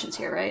descriptions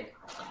here, right?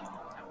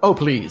 Oh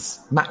please,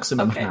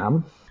 maximum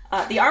ham.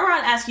 The armor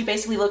on Askew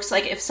basically looks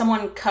like if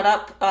someone cut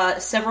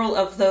up several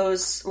of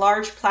those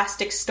large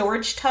plastic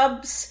storage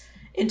tubs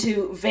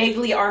into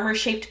vaguely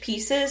armor-shaped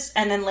pieces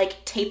and then,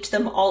 like, taped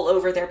them all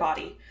over their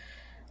body.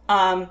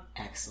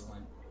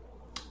 Excellent.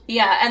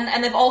 Yeah,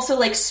 and they've also,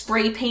 like,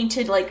 spray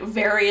painted, like,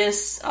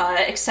 various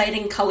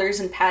exciting colors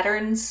and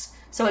patterns.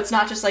 So it's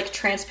not just, like,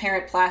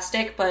 transparent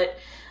plastic, but,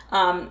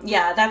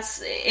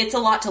 it's a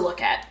lot to look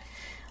at.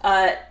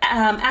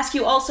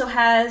 Askew also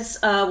has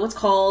what's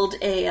called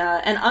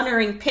an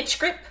unerring pitch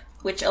grip,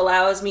 which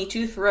allows me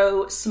to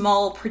throw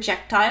small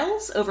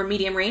projectiles over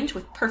medium range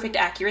with perfect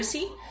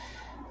accuracy.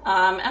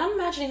 And I'm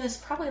imagining this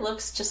probably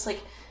looks just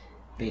like...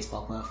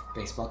 Baseball glove,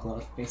 baseball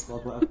glove, baseball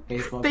glove,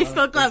 baseball glove,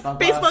 baseball glove,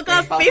 baseball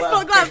glove,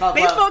 baseball glove,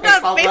 baseball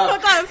glove, baseball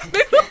glove.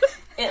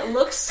 It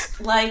looks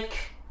like...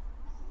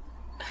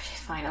 Okay,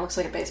 fine, it looks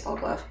like a baseball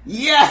glove.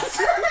 Yes!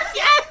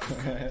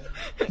 Yes!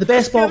 The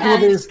baseball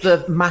glove is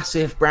the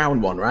massive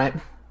brown one, right?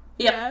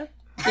 Yep.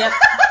 Yep.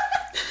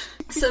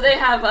 So they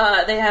have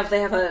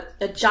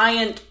a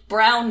giant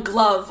brown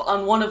glove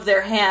on one of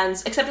their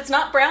hands, except it's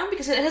not brown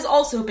because it has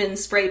also been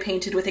spray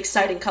painted with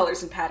exciting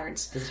colors and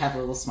patterns. Does it have a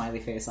little smiley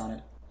face on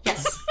it?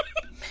 Yes.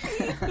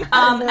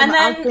 And then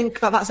I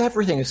think that's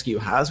everything Askew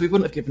has. We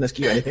wouldn't have given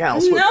Askew anything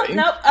else, would we?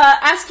 Nope.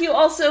 Askew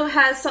also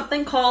has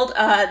something called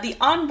the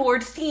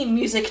onboard theme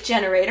music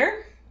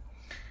generator.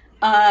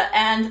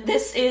 And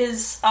this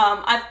is,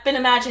 I've been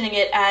imagining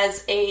it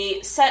as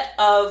a set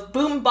of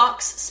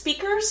boombox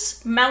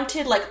speakers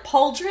mounted like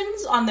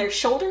pauldrons on their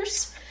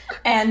shoulders.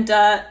 And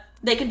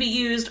they can be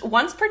used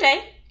once per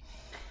day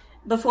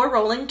before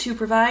rolling to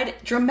provide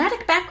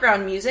dramatic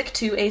background music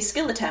to a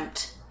skill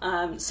attempt.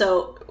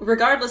 So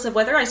regardless of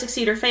whether I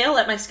succeed or fail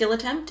at my skill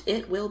attempt,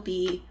 it will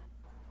be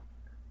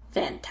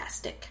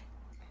fantastic.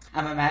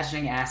 I'm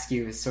imagining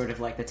Askew as sort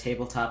of like the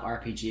tabletop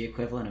RPG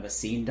equivalent of a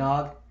scene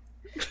dog.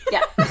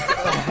 Yeah.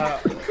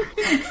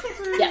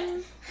 Yeah.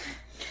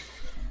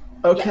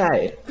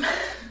 Okay. Yeah.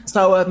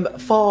 So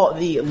for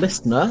the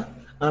listener,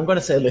 and I'm going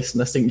to say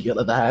listener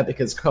singular there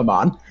because come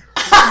on.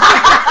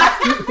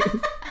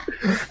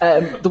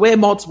 The way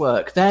mods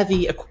work, they're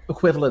the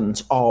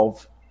equivalent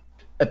of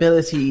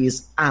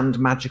abilities and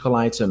magical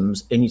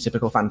items in your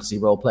typical fantasy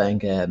role-playing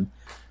game.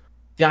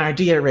 The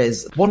idea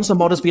is, once a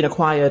mod has been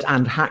acquired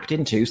and hacked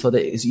into so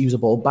that it is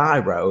usable by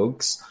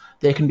rogues,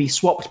 they can be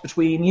swapped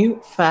between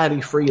you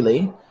fairly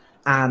freely,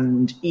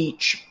 and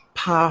each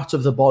part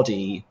of the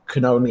body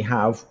can only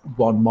have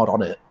one mod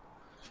on it.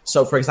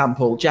 So, for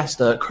example,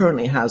 Jester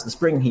currently has the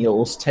spring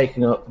heels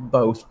taking up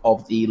both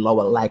of the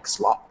lower leg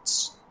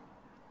slots,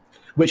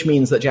 which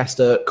means that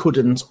Jester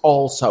couldn't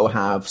also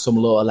have some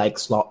lower leg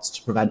slots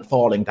to prevent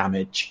falling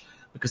damage,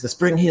 because the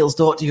spring heels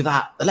don't do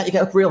that. They let you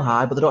get up real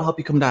high, but they don't help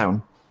you come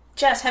down.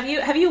 Jess, have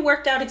you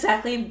worked out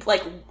exactly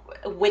like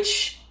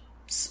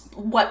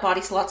what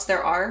body slots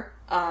there are,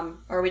 or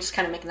are we just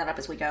kind of making that up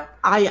as we go?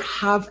 I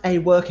have a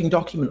working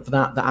document for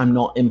that I'm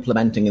not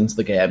implementing into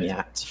the game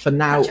yet. For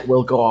now, Gotcha.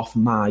 We'll go off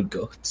my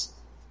gut.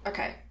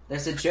 Okay.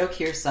 There's a joke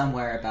here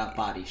somewhere about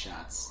body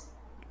shots.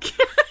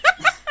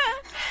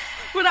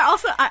 But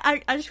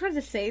I just wanted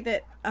to say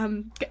that,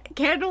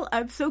 Candle,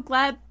 I'm so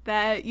glad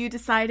that you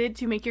decided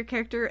to make your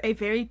character a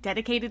very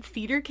dedicated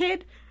theater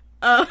kid.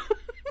 I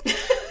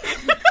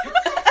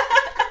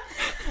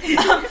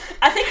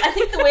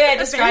think the way I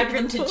described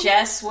them to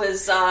Jess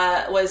was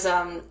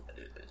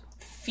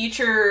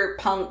future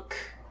punk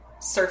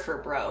surfer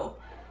bro.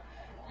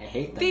 I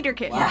hate them. Theater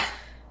kid. Wow. Yeah.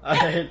 I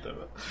hate them.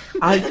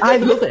 I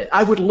love it.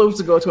 I would love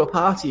to go to a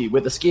party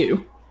with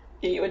Askew.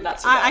 You would not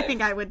survive. I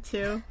think I would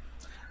too.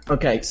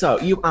 Okay, so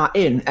you are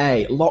in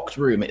a locked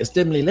room. It is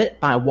dimly lit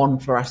by one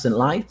fluorescent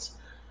light.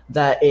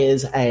 There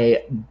is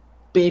a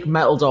big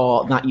metal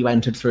door that you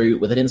entered through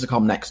with an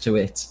intercom next to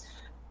it.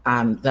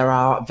 And there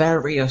are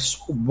various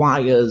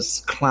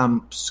wires,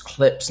 clamps,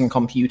 clips, and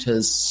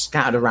computers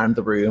scattered around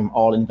the room,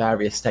 all in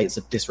various states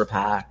of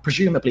disrepair.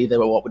 Presumably they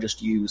were what were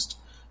just used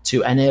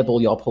to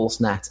enable your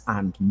PulseNet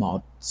and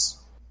mods.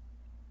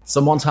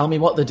 Someone tell me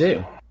what they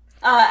do.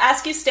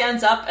 Askew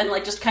stands up and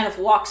like just kind of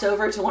walks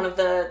over to one of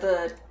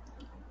the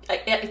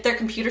their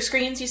computer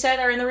screens, you said,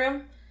 are in the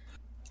room?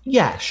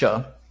 Yeah,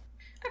 sure.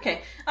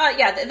 Okay.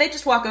 They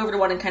just walk over to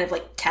one and kind of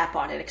like tap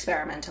on it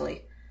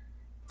experimentally.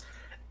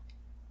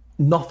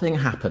 Nothing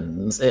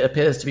happens. It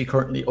appears to be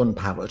currently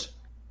unpowered.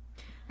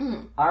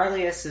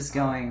 Arlius is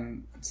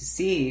going to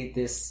see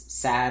this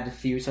sad,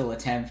 futile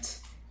attempt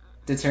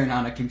to turn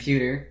on a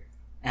computer,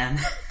 and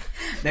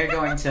they're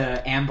going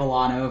to amble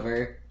on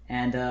over.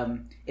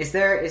 And is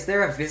there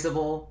a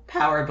visible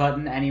power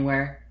button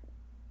anywhere?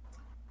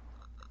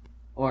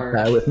 Or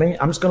Bear with me.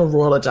 I'm just going to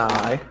roll a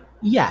die.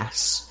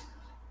 Yes.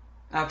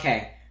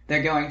 okay,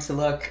 they're going to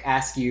look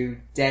Askew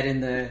dead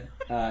in the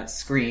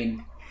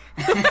screen.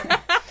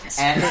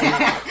 and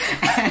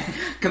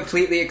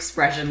completely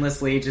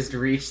expressionlessly just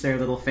reach their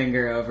little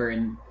finger over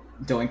and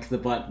doink the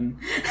button.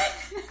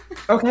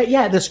 Okay,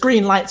 yeah, the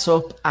screen lights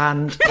up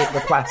and it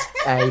requests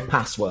a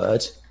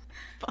password.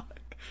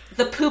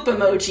 The poop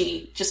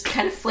emoji just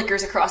kind of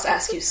flickers across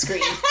Askew's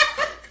screen.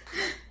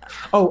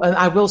 Oh, and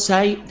I will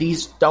say,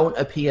 these don't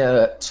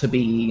appear to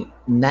be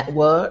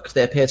networked.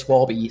 They appear to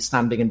all be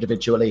standing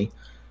individually.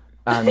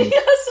 So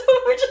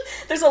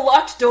there's a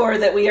locked door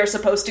that we are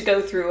supposed to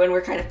go through, and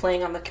we're kind of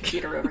playing on the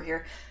computer over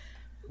here.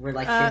 We're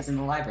like kids in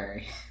the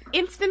library.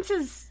 Instance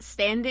is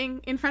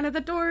standing in front of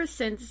the door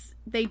since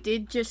they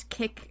did just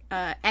kick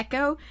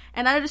Echo,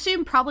 and I'd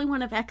assume probably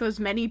one of Echo's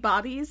many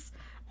bodies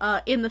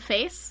in the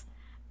face.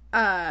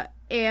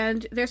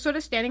 And they're sort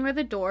of standing by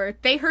the door.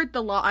 They heard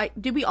the lock.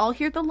 Did we all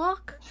hear the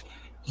lock?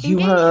 You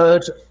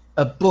heard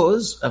a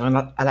buzz of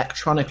an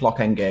electronic lock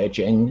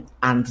engaging,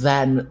 and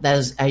then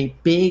there's a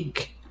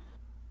big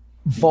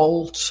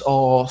vault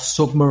or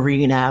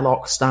submarine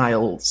airlock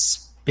style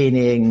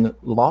spinning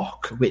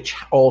lock, which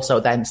also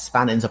then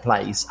span into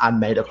place and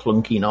made a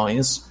clunky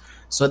noise.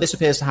 So this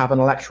appears to have an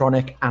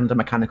electronic and a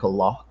mechanical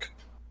lock.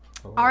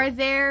 Are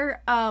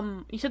there,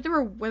 you said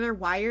were there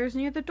wires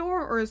near the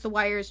door, or is the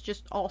wires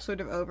just all sort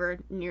of over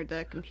near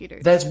the computer?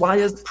 There's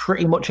wires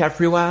pretty much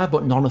everywhere,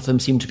 but none of them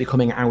seem to be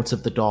coming out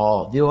of the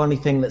door. The only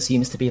thing that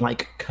seems to be,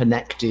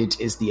 connected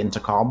is the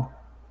intercom.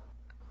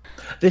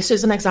 This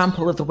is an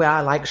example of the way I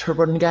like to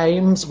run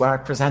games, where I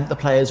present the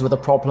players with a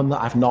problem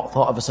that I've not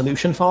thought of a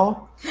solution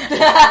for.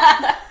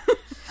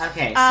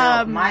 Okay, so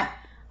I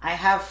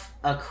have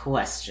a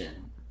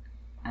question,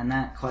 and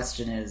that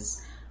question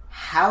is,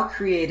 how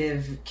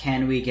creative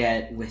can we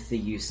get with the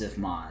use of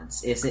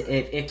mods?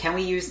 Can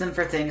we use them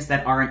for things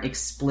that aren't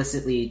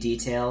explicitly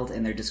detailed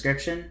in their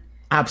description?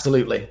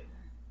 Absolutely.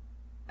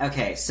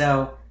 Okay,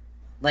 so,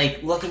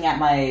 looking at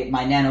my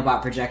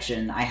nanobot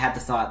projection, I had the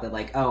thought that,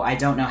 I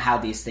don't know how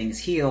these things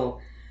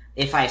heal.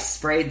 If I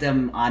sprayed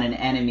them on an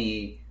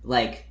enemy,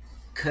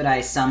 could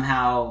I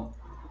somehow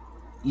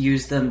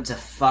use them to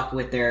fuck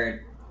with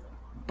their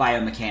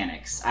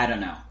biomechanics? I don't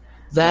know.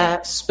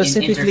 They're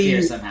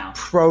specifically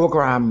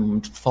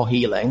programmed for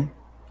healing.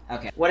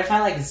 Okay. What if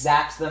I,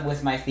 zapped them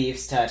with my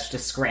Thieves' Touch to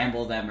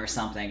scramble them or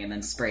something and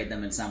then sprayed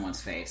them in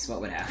someone's face?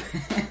 What would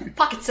happen?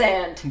 Pocket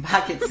sand.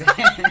 Pocket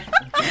sand.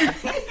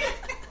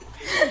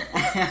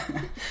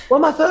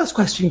 Well, my first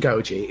question,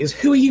 Goji, is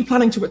who are you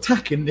planning to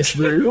attack in this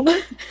room?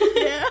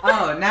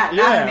 Oh, not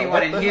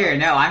anyone in here.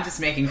 No, I'm just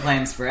making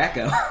plans for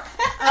Echo.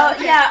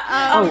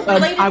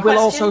 I will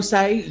also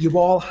say you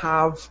all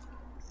have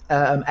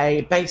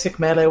a basic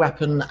melee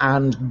weapon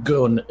and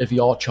gun of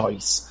your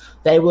choice.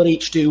 They will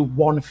each do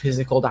 1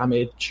 physical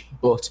damage,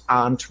 but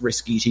aren't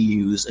risky to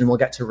use, and we'll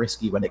get to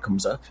risky when it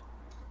comes up.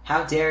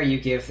 How dare you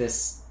give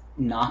this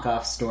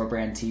knockoff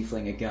store-brand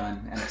tiefling a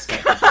gun and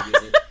expect him to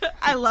use it?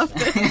 I love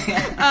this.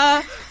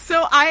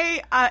 So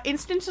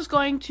Instance is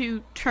going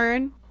to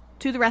turn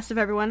to the rest of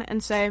everyone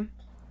and say,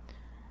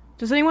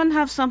 does anyone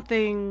have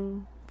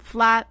something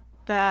flat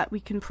that we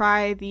can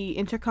pry the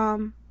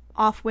intercom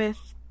off with?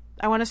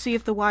 I want to see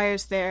if the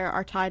wires there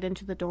are tied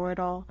into the door at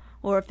all,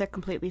 or if they're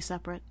completely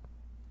separate.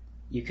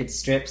 You could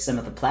strip some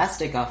of the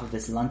plastic off of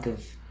this lunk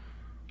of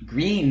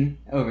green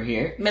over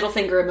here. Middle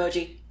finger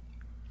emoji.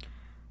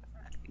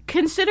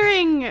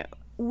 Considering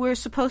we're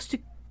supposed to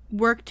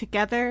work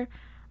together,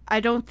 I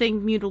don't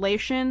think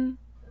mutilation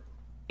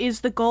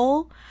is the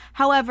goal.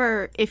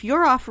 However, if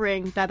you're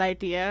offering that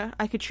idea,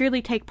 I could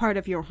surely take part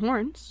of your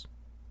horns.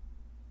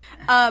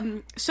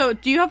 So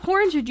do you have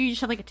horns, or do you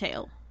just have a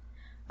tail?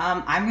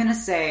 I'm gonna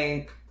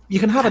say you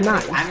can have a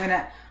knife. I'm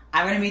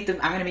gonna meet them.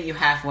 I'm gonna meet you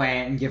halfway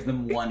and give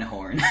them 1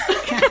 horn.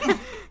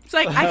 It's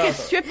I could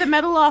strip the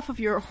metal off of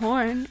your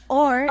horn,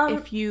 or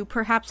if you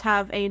perhaps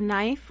have a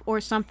knife or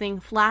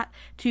something flat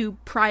to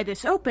pry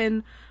this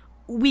open,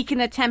 we can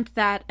attempt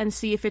that and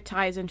see if it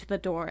ties into the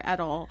door at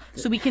all,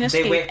 so we can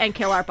escape and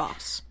kill our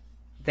boss.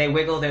 They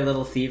wiggle their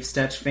little Thieves'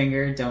 Touch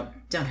finger. Don't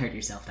hurt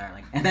yourself,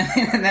 darling. And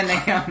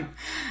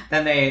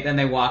then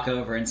they walk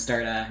over and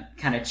start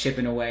kind of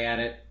chipping away at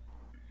it.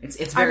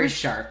 It's very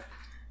sharp.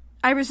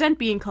 I resent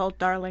being called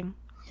darling,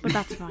 but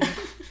that's fine.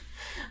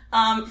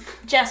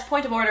 Jess,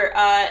 point of order.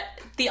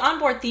 The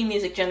onboard theme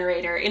music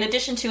generator, in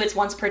addition to its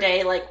once per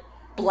day,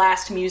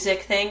 blast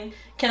music thing,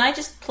 can I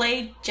just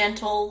play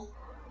gentle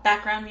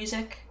background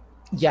music?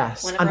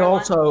 Yes, and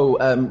also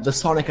the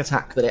sonic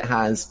attack that it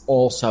has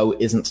also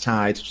isn't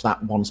tied to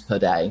that once per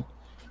day.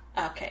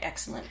 Okay,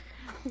 excellent.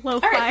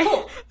 Lo-fi. All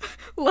right,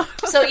 cool.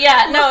 So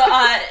yeah,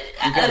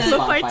 no,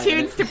 lo-fi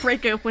tunes to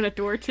break open a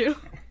door too.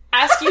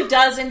 Askew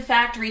does, in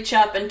fact, reach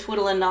up and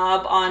twiddle a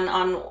knob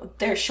on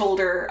their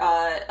shoulder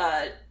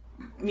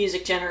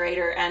music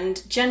generator,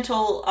 and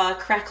gentle,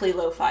 crackly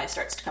lo-fi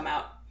starts to come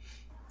out.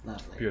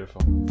 Lovely.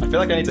 Beautiful. I feel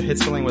like I need to hit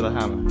something with a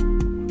hammer.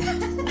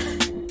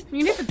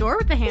 You hit the door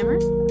with the hammer?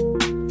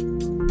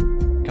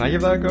 Can I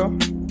give that a go?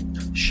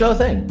 Sure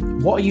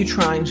thing. What are you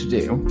trying to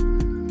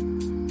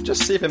do?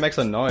 Just see if it makes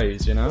a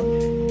noise, you know?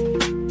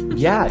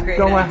 Yeah,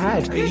 go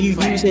ahead. Are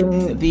you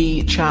using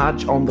the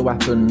charge on the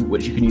weapon,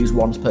 which you can use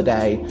once per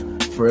day,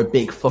 for a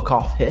big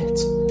fuck-off hit?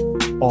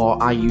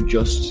 Or are you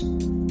just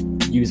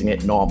using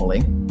it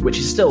normally, which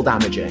is still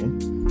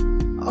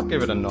damaging? I'll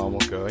give it a normal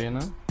go, you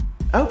know?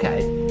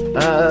 Okay.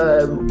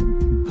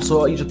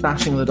 So are you just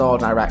bashing the door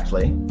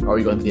directly, or are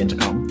you going for the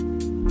intercom?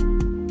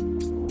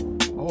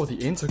 Oh, the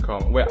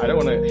intercom. Wait, I don't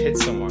want to hit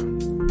someone.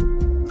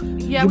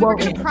 Yeah, we were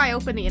going to pry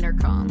open the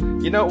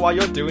intercom. You know, while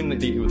you're doing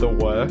the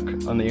work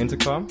on the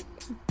intercom,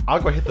 I'll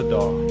go hit the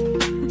door.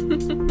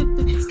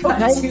 It's got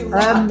 2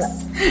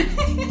 locks.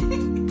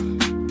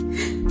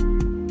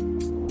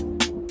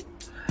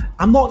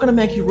 I'm not going to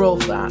make you roll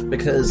for that,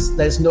 because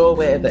there's no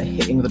way that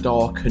hitting the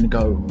door can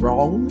go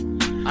wrong.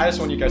 I just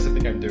want you guys to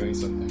think I'm doing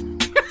something.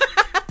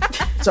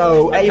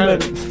 So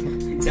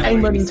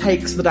Eamon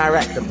takes the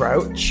direct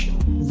approach,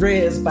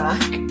 rears back,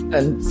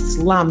 and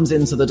slams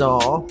into the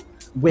door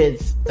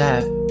with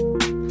their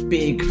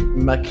big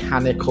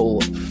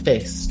mechanical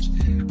fist,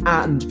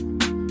 and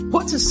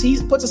puts a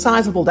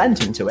sizable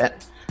dent into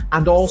it,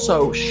 and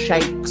also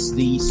shakes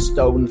the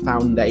stone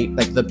foundation,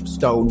 like the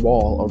stone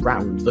wall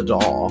around the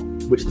door,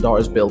 which the door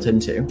is built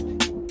into.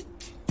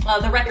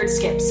 The record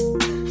skips.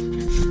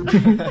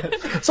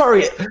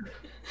 Sorry,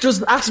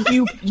 does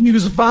Askew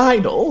use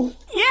vinyl?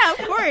 Yeah, of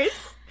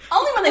course.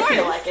 Only when they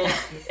feel like it.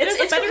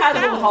 It's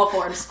compatible with all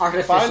forms.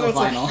 Artificial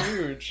vinyl.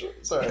 Huge.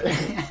 Sorry.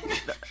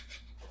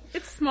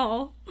 It's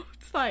small.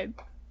 It's fine.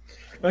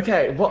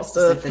 Okay, what's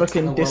the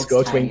fucking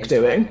Disco Twink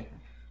doing?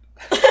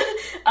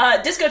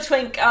 Disco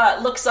Twink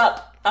looks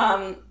up,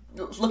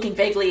 looking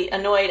vaguely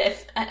annoyed.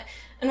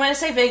 And when I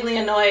say vaguely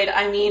annoyed,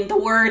 I mean the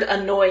word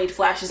annoyed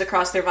flashes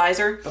across their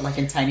visor. But like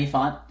in tiny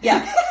font?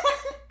 Yeah.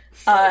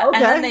 Okay. And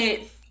then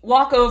they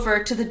walk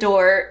over to the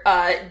door,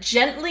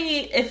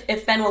 gently,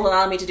 if Ben will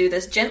allow me to do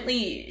this,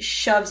 gently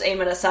shoves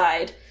Eamon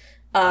aside.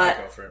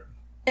 Go for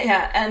it.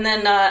 Yeah, and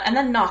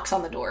then knocks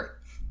on the door.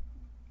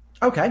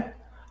 Okay.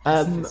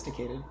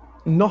 Sophisticated.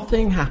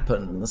 Nothing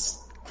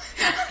happens.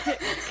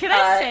 Can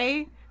I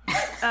say...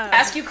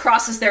 Askew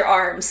crosses their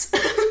arms.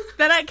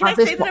 Can I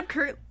say that I'm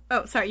currently...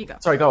 Oh, sorry, you go.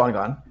 Sorry, go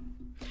on.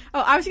 Oh,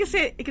 I was gonna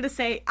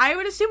say, I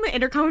would assume the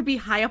intercom would be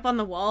high up on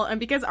the wall, and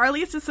because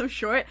Arlias is so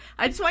short,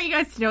 I just want you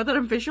guys to know that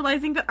I'm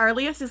visualizing that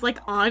Arlias is, like,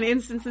 on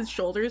Instance's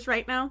shoulders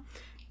right now.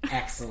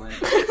 Excellent.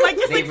 Like,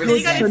 just, like,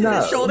 sitting on Instance's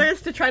know.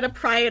 shoulders to try to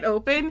pry it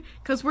open,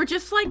 because we're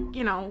just, like,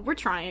 we're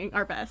trying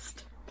our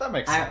best. That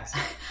makes sense.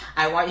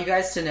 I want you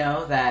guys to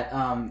know that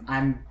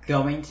I'm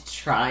going to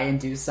try and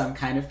do some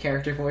kind of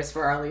character voice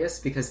for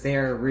Arlias, because they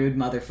are a rude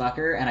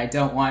motherfucker, and I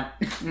don't want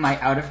my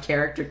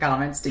out-of-character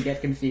comments to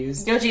get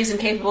confused. Yoji is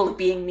incapable of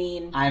being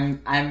mean.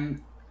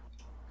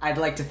 I'd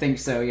like to think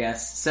so,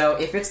 yes. So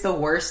if it's the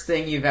worst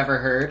thing you've ever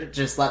heard,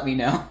 just let me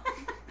know.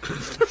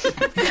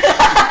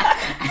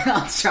 And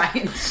I'll try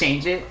and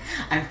change it.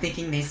 I'm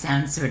thinking they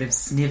sound sort of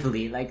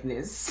snivelly like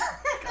this.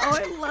 Oh,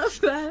 I love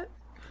that.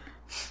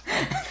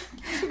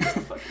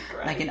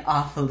 Like an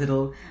awful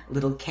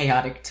little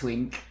chaotic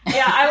twink.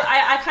 Yeah,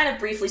 I kind of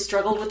briefly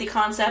struggled with the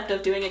concept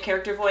of doing a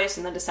character voice,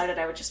 and then decided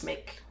I would just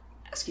make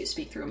Askew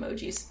speak through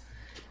emojis.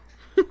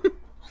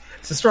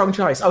 It's a strong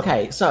choice.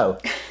 Okay, so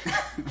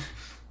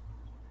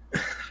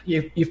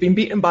you've been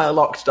beaten by a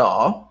locked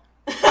door.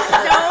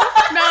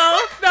 No.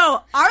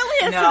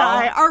 Arlias and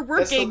I are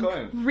working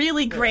going.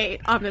 really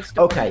great on this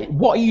door. Okay,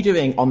 what are you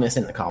doing on this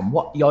intercom?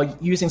 What you're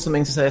using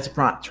something to say to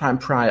try and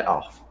pry it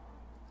off?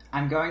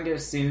 I'm going to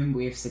assume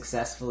we've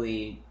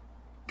successfully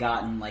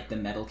gotten, like, the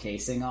metal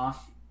casing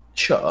off.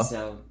 Sure.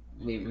 So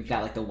we've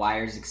got, like, the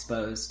wires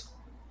exposed.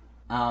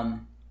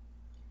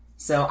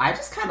 So I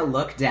just kind of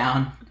look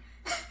down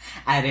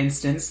at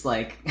Instance,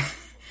 like,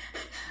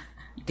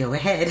 go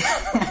ahead.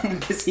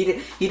 Because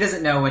he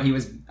doesn't know what he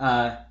was,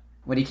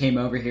 what he came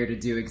over here to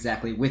do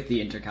exactly with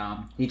the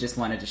intercom. He just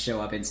wanted to show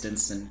up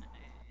Instance and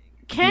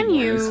be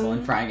more useful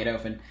in prying it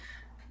open.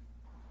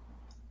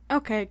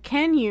 Okay,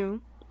 can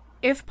you,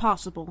 if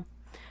possible,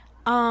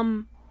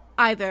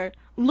 either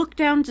look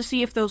down to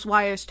see if those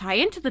wires tie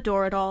into the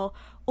door at all,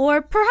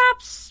 or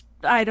perhaps,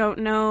 I don't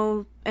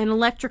know, an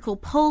electrical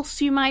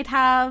pulse you might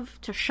have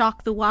to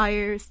shock the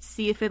wires to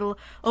see if it'll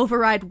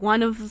override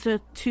one of the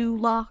two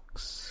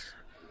locks?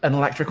 An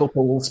electrical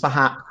pulse,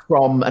 perhaps,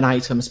 from an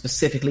item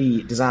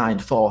specifically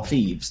designed for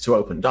thieves to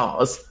open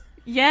doors.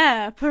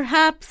 Yeah,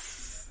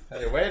 perhaps.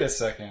 Hey, wait a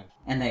second.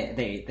 And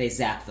they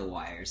zap the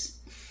wires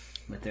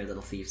with their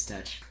little thieves'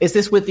 touch. Is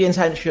this with the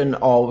intention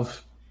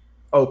of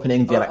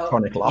opening the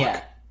electronic lock?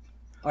 Yeah.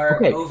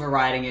 Or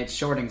overriding it,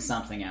 shorting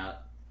something out.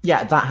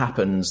 Yeah, that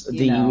happens.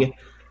 The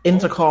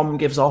intercom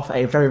gives off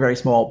a very, very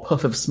small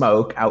puff of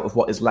smoke out of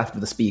what is left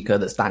of the speaker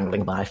that's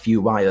dangling by a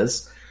few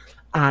wires.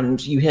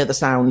 And you hear the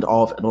sound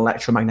of an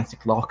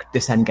electromagnetic lock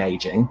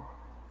disengaging.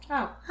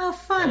 Oh, how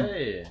fun!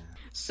 Hey.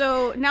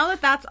 So now that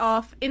that's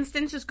off,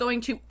 Instance is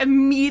going to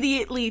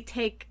immediately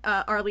take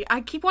Arlie.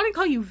 I keep wanting to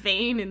call you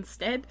Vane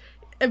instead.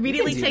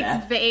 Immediately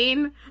takes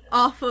Vane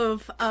off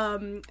of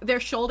their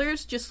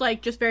shoulders, just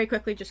very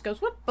quickly, just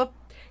goes whoop whoop.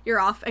 You're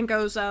off, and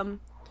goes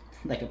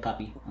like a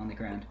puppy on the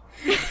ground.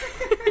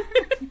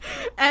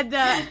 And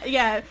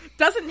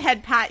doesn't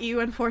head pat you,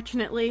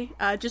 unfortunately.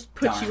 Just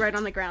puts you right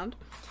on the ground.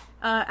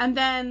 And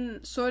then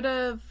sort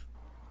of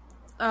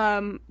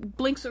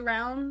blinks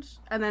around,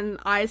 and then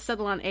eyes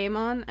settle on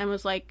Eamon, and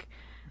was like,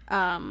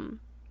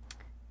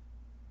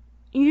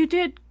 you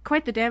did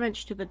quite the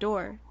damage to the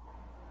door.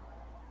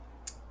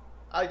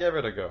 I gave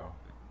it a go.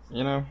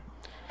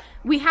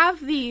 We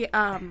have the,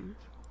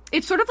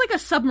 it's sort of like a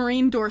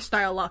submarine door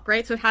style lock,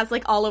 right? So it has,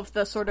 like, all of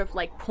the sort of,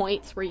 like,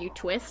 points where you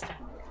twist.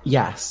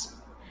 Yes.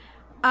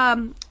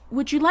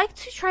 Would you like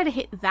to try to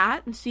hit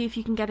that and see if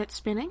you can get it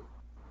spinning?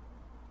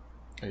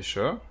 Are you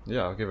sure?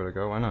 Yeah, I'll give it a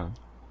go. Why not?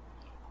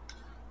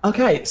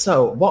 Okay,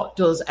 so what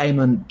does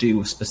Eamon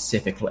do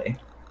specifically?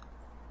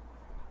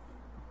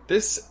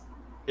 This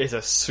is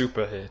a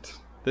super hit.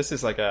 This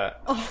is like a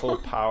full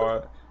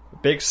power,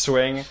 big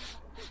swing.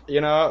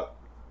 You know,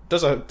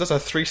 does a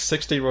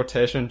 360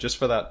 rotation just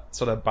for that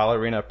sort of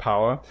ballerina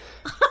power.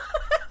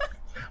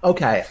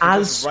 Okay,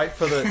 as right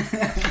for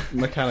the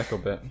mechanical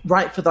bit.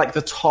 Right for like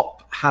the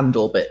top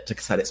handle bit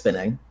to set it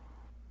spinning.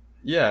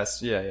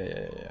 Yes,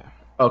 yeah.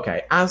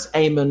 Okay, as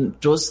Eamon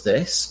does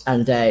this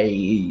and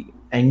they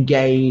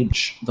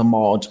engage the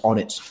mod on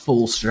its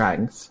full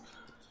strength,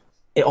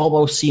 it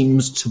almost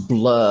seems to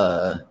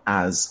blur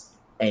as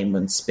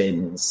Eamon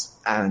spins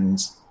and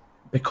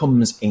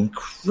becomes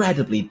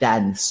incredibly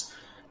dense.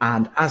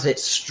 And as it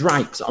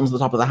strikes onto the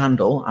top of the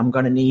handle, I'm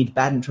going to need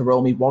Ben to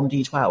roll me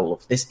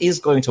 1d12. This is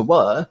going to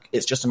work.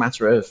 It's just a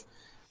matter of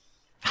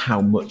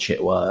how much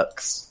it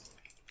works.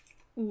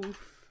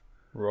 Oof.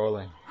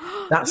 Rolling.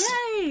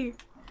 Yay!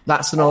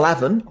 That's an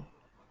 11.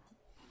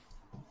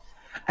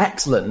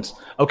 Excellent.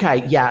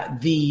 Okay, yeah,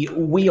 the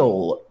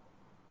wheel,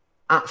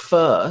 at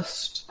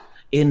first,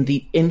 in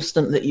the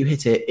instant that you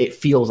hit it, it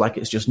feels like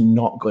it's just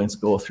not going to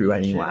go through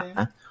anywhere.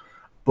 Okay.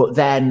 But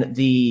then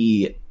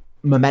the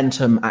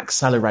momentum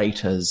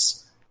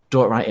accelerators,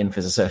 don't write in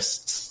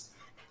physicists,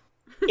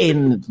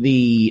 in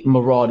the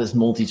Marauders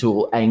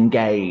multi-tool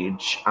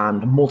engage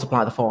and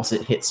multiply the force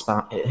it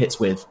hits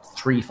with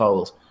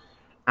threefold.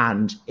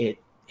 And it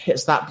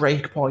hits that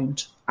break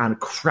point and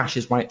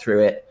crashes right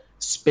through it,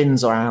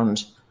 spins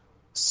around,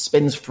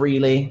 spins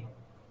freely,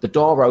 the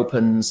door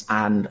opens,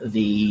 and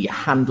the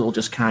handle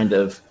just kind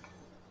of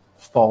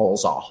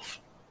falls off.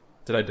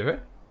 Did I do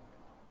it?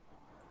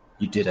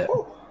 You did it.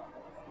 Ooh.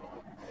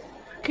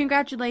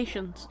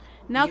 Congratulations.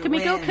 Now can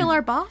we go kill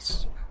our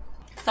boss?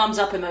 Thumbs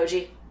up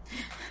emoji.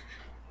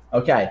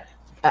 Okay.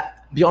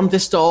 Beyond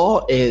this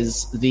door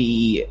is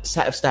the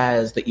set of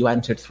stairs that you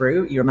entered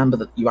through. You remember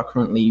that you are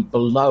currently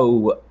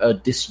below a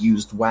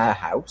disused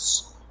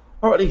warehouse.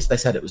 Or at least they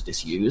said it was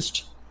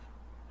disused.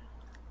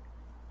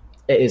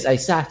 It is a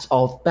set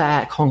of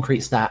bare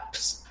concrete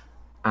steps,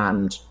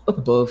 and up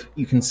above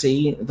you can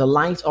see the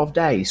light of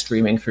day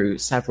streaming through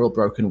several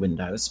broken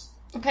windows.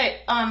 Okay,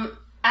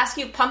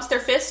 Askew pumps their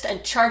fist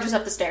and charges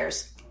up the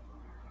stairs.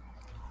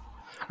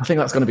 I think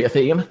that's going to be a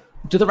theme.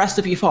 Do the rest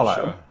of you follow?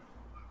 Sure.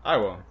 I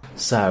will.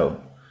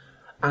 So,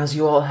 as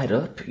you all head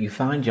up, you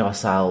find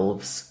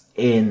yourselves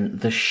in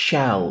the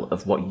shell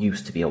of what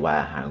used to be a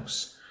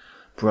warehouse.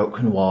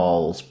 Broken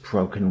walls,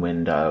 broken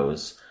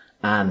windows,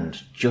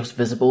 and just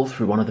visible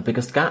through one of the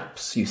biggest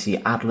gaps, you see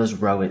Adler's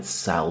Row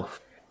itself.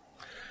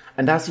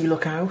 And as you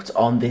look out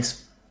on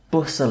this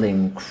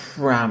bustling,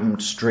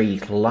 crammed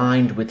street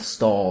lined with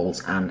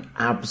stalls and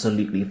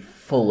absolutely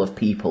full of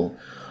people,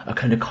 a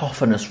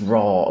cacophonous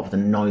roar of the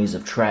noise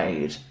of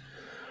trade,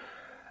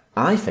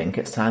 I think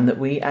it's time that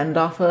we end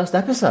our first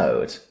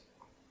episode.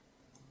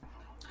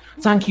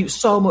 Thank you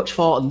so much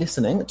for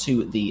listening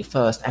to the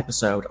first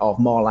episode of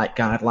More Like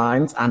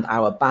Guidelines and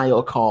our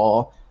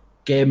BioCore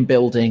game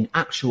building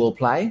actual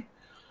play.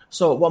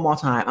 So one more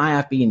time, I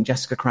have been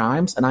Jessica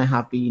Crimes, and I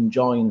have been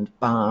joined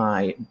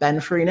by Ben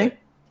Freeney,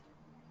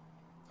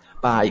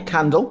 by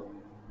Candle.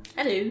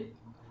 Hello.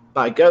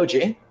 By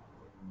Goji.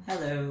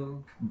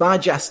 Hello. By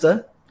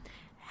Jester.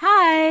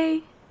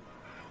 Hi.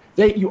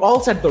 You all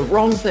said the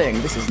wrong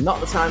thing. This is not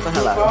the time for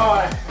hello.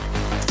 Bye.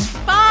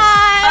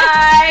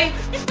 Bye.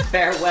 Bye.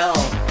 Farewell.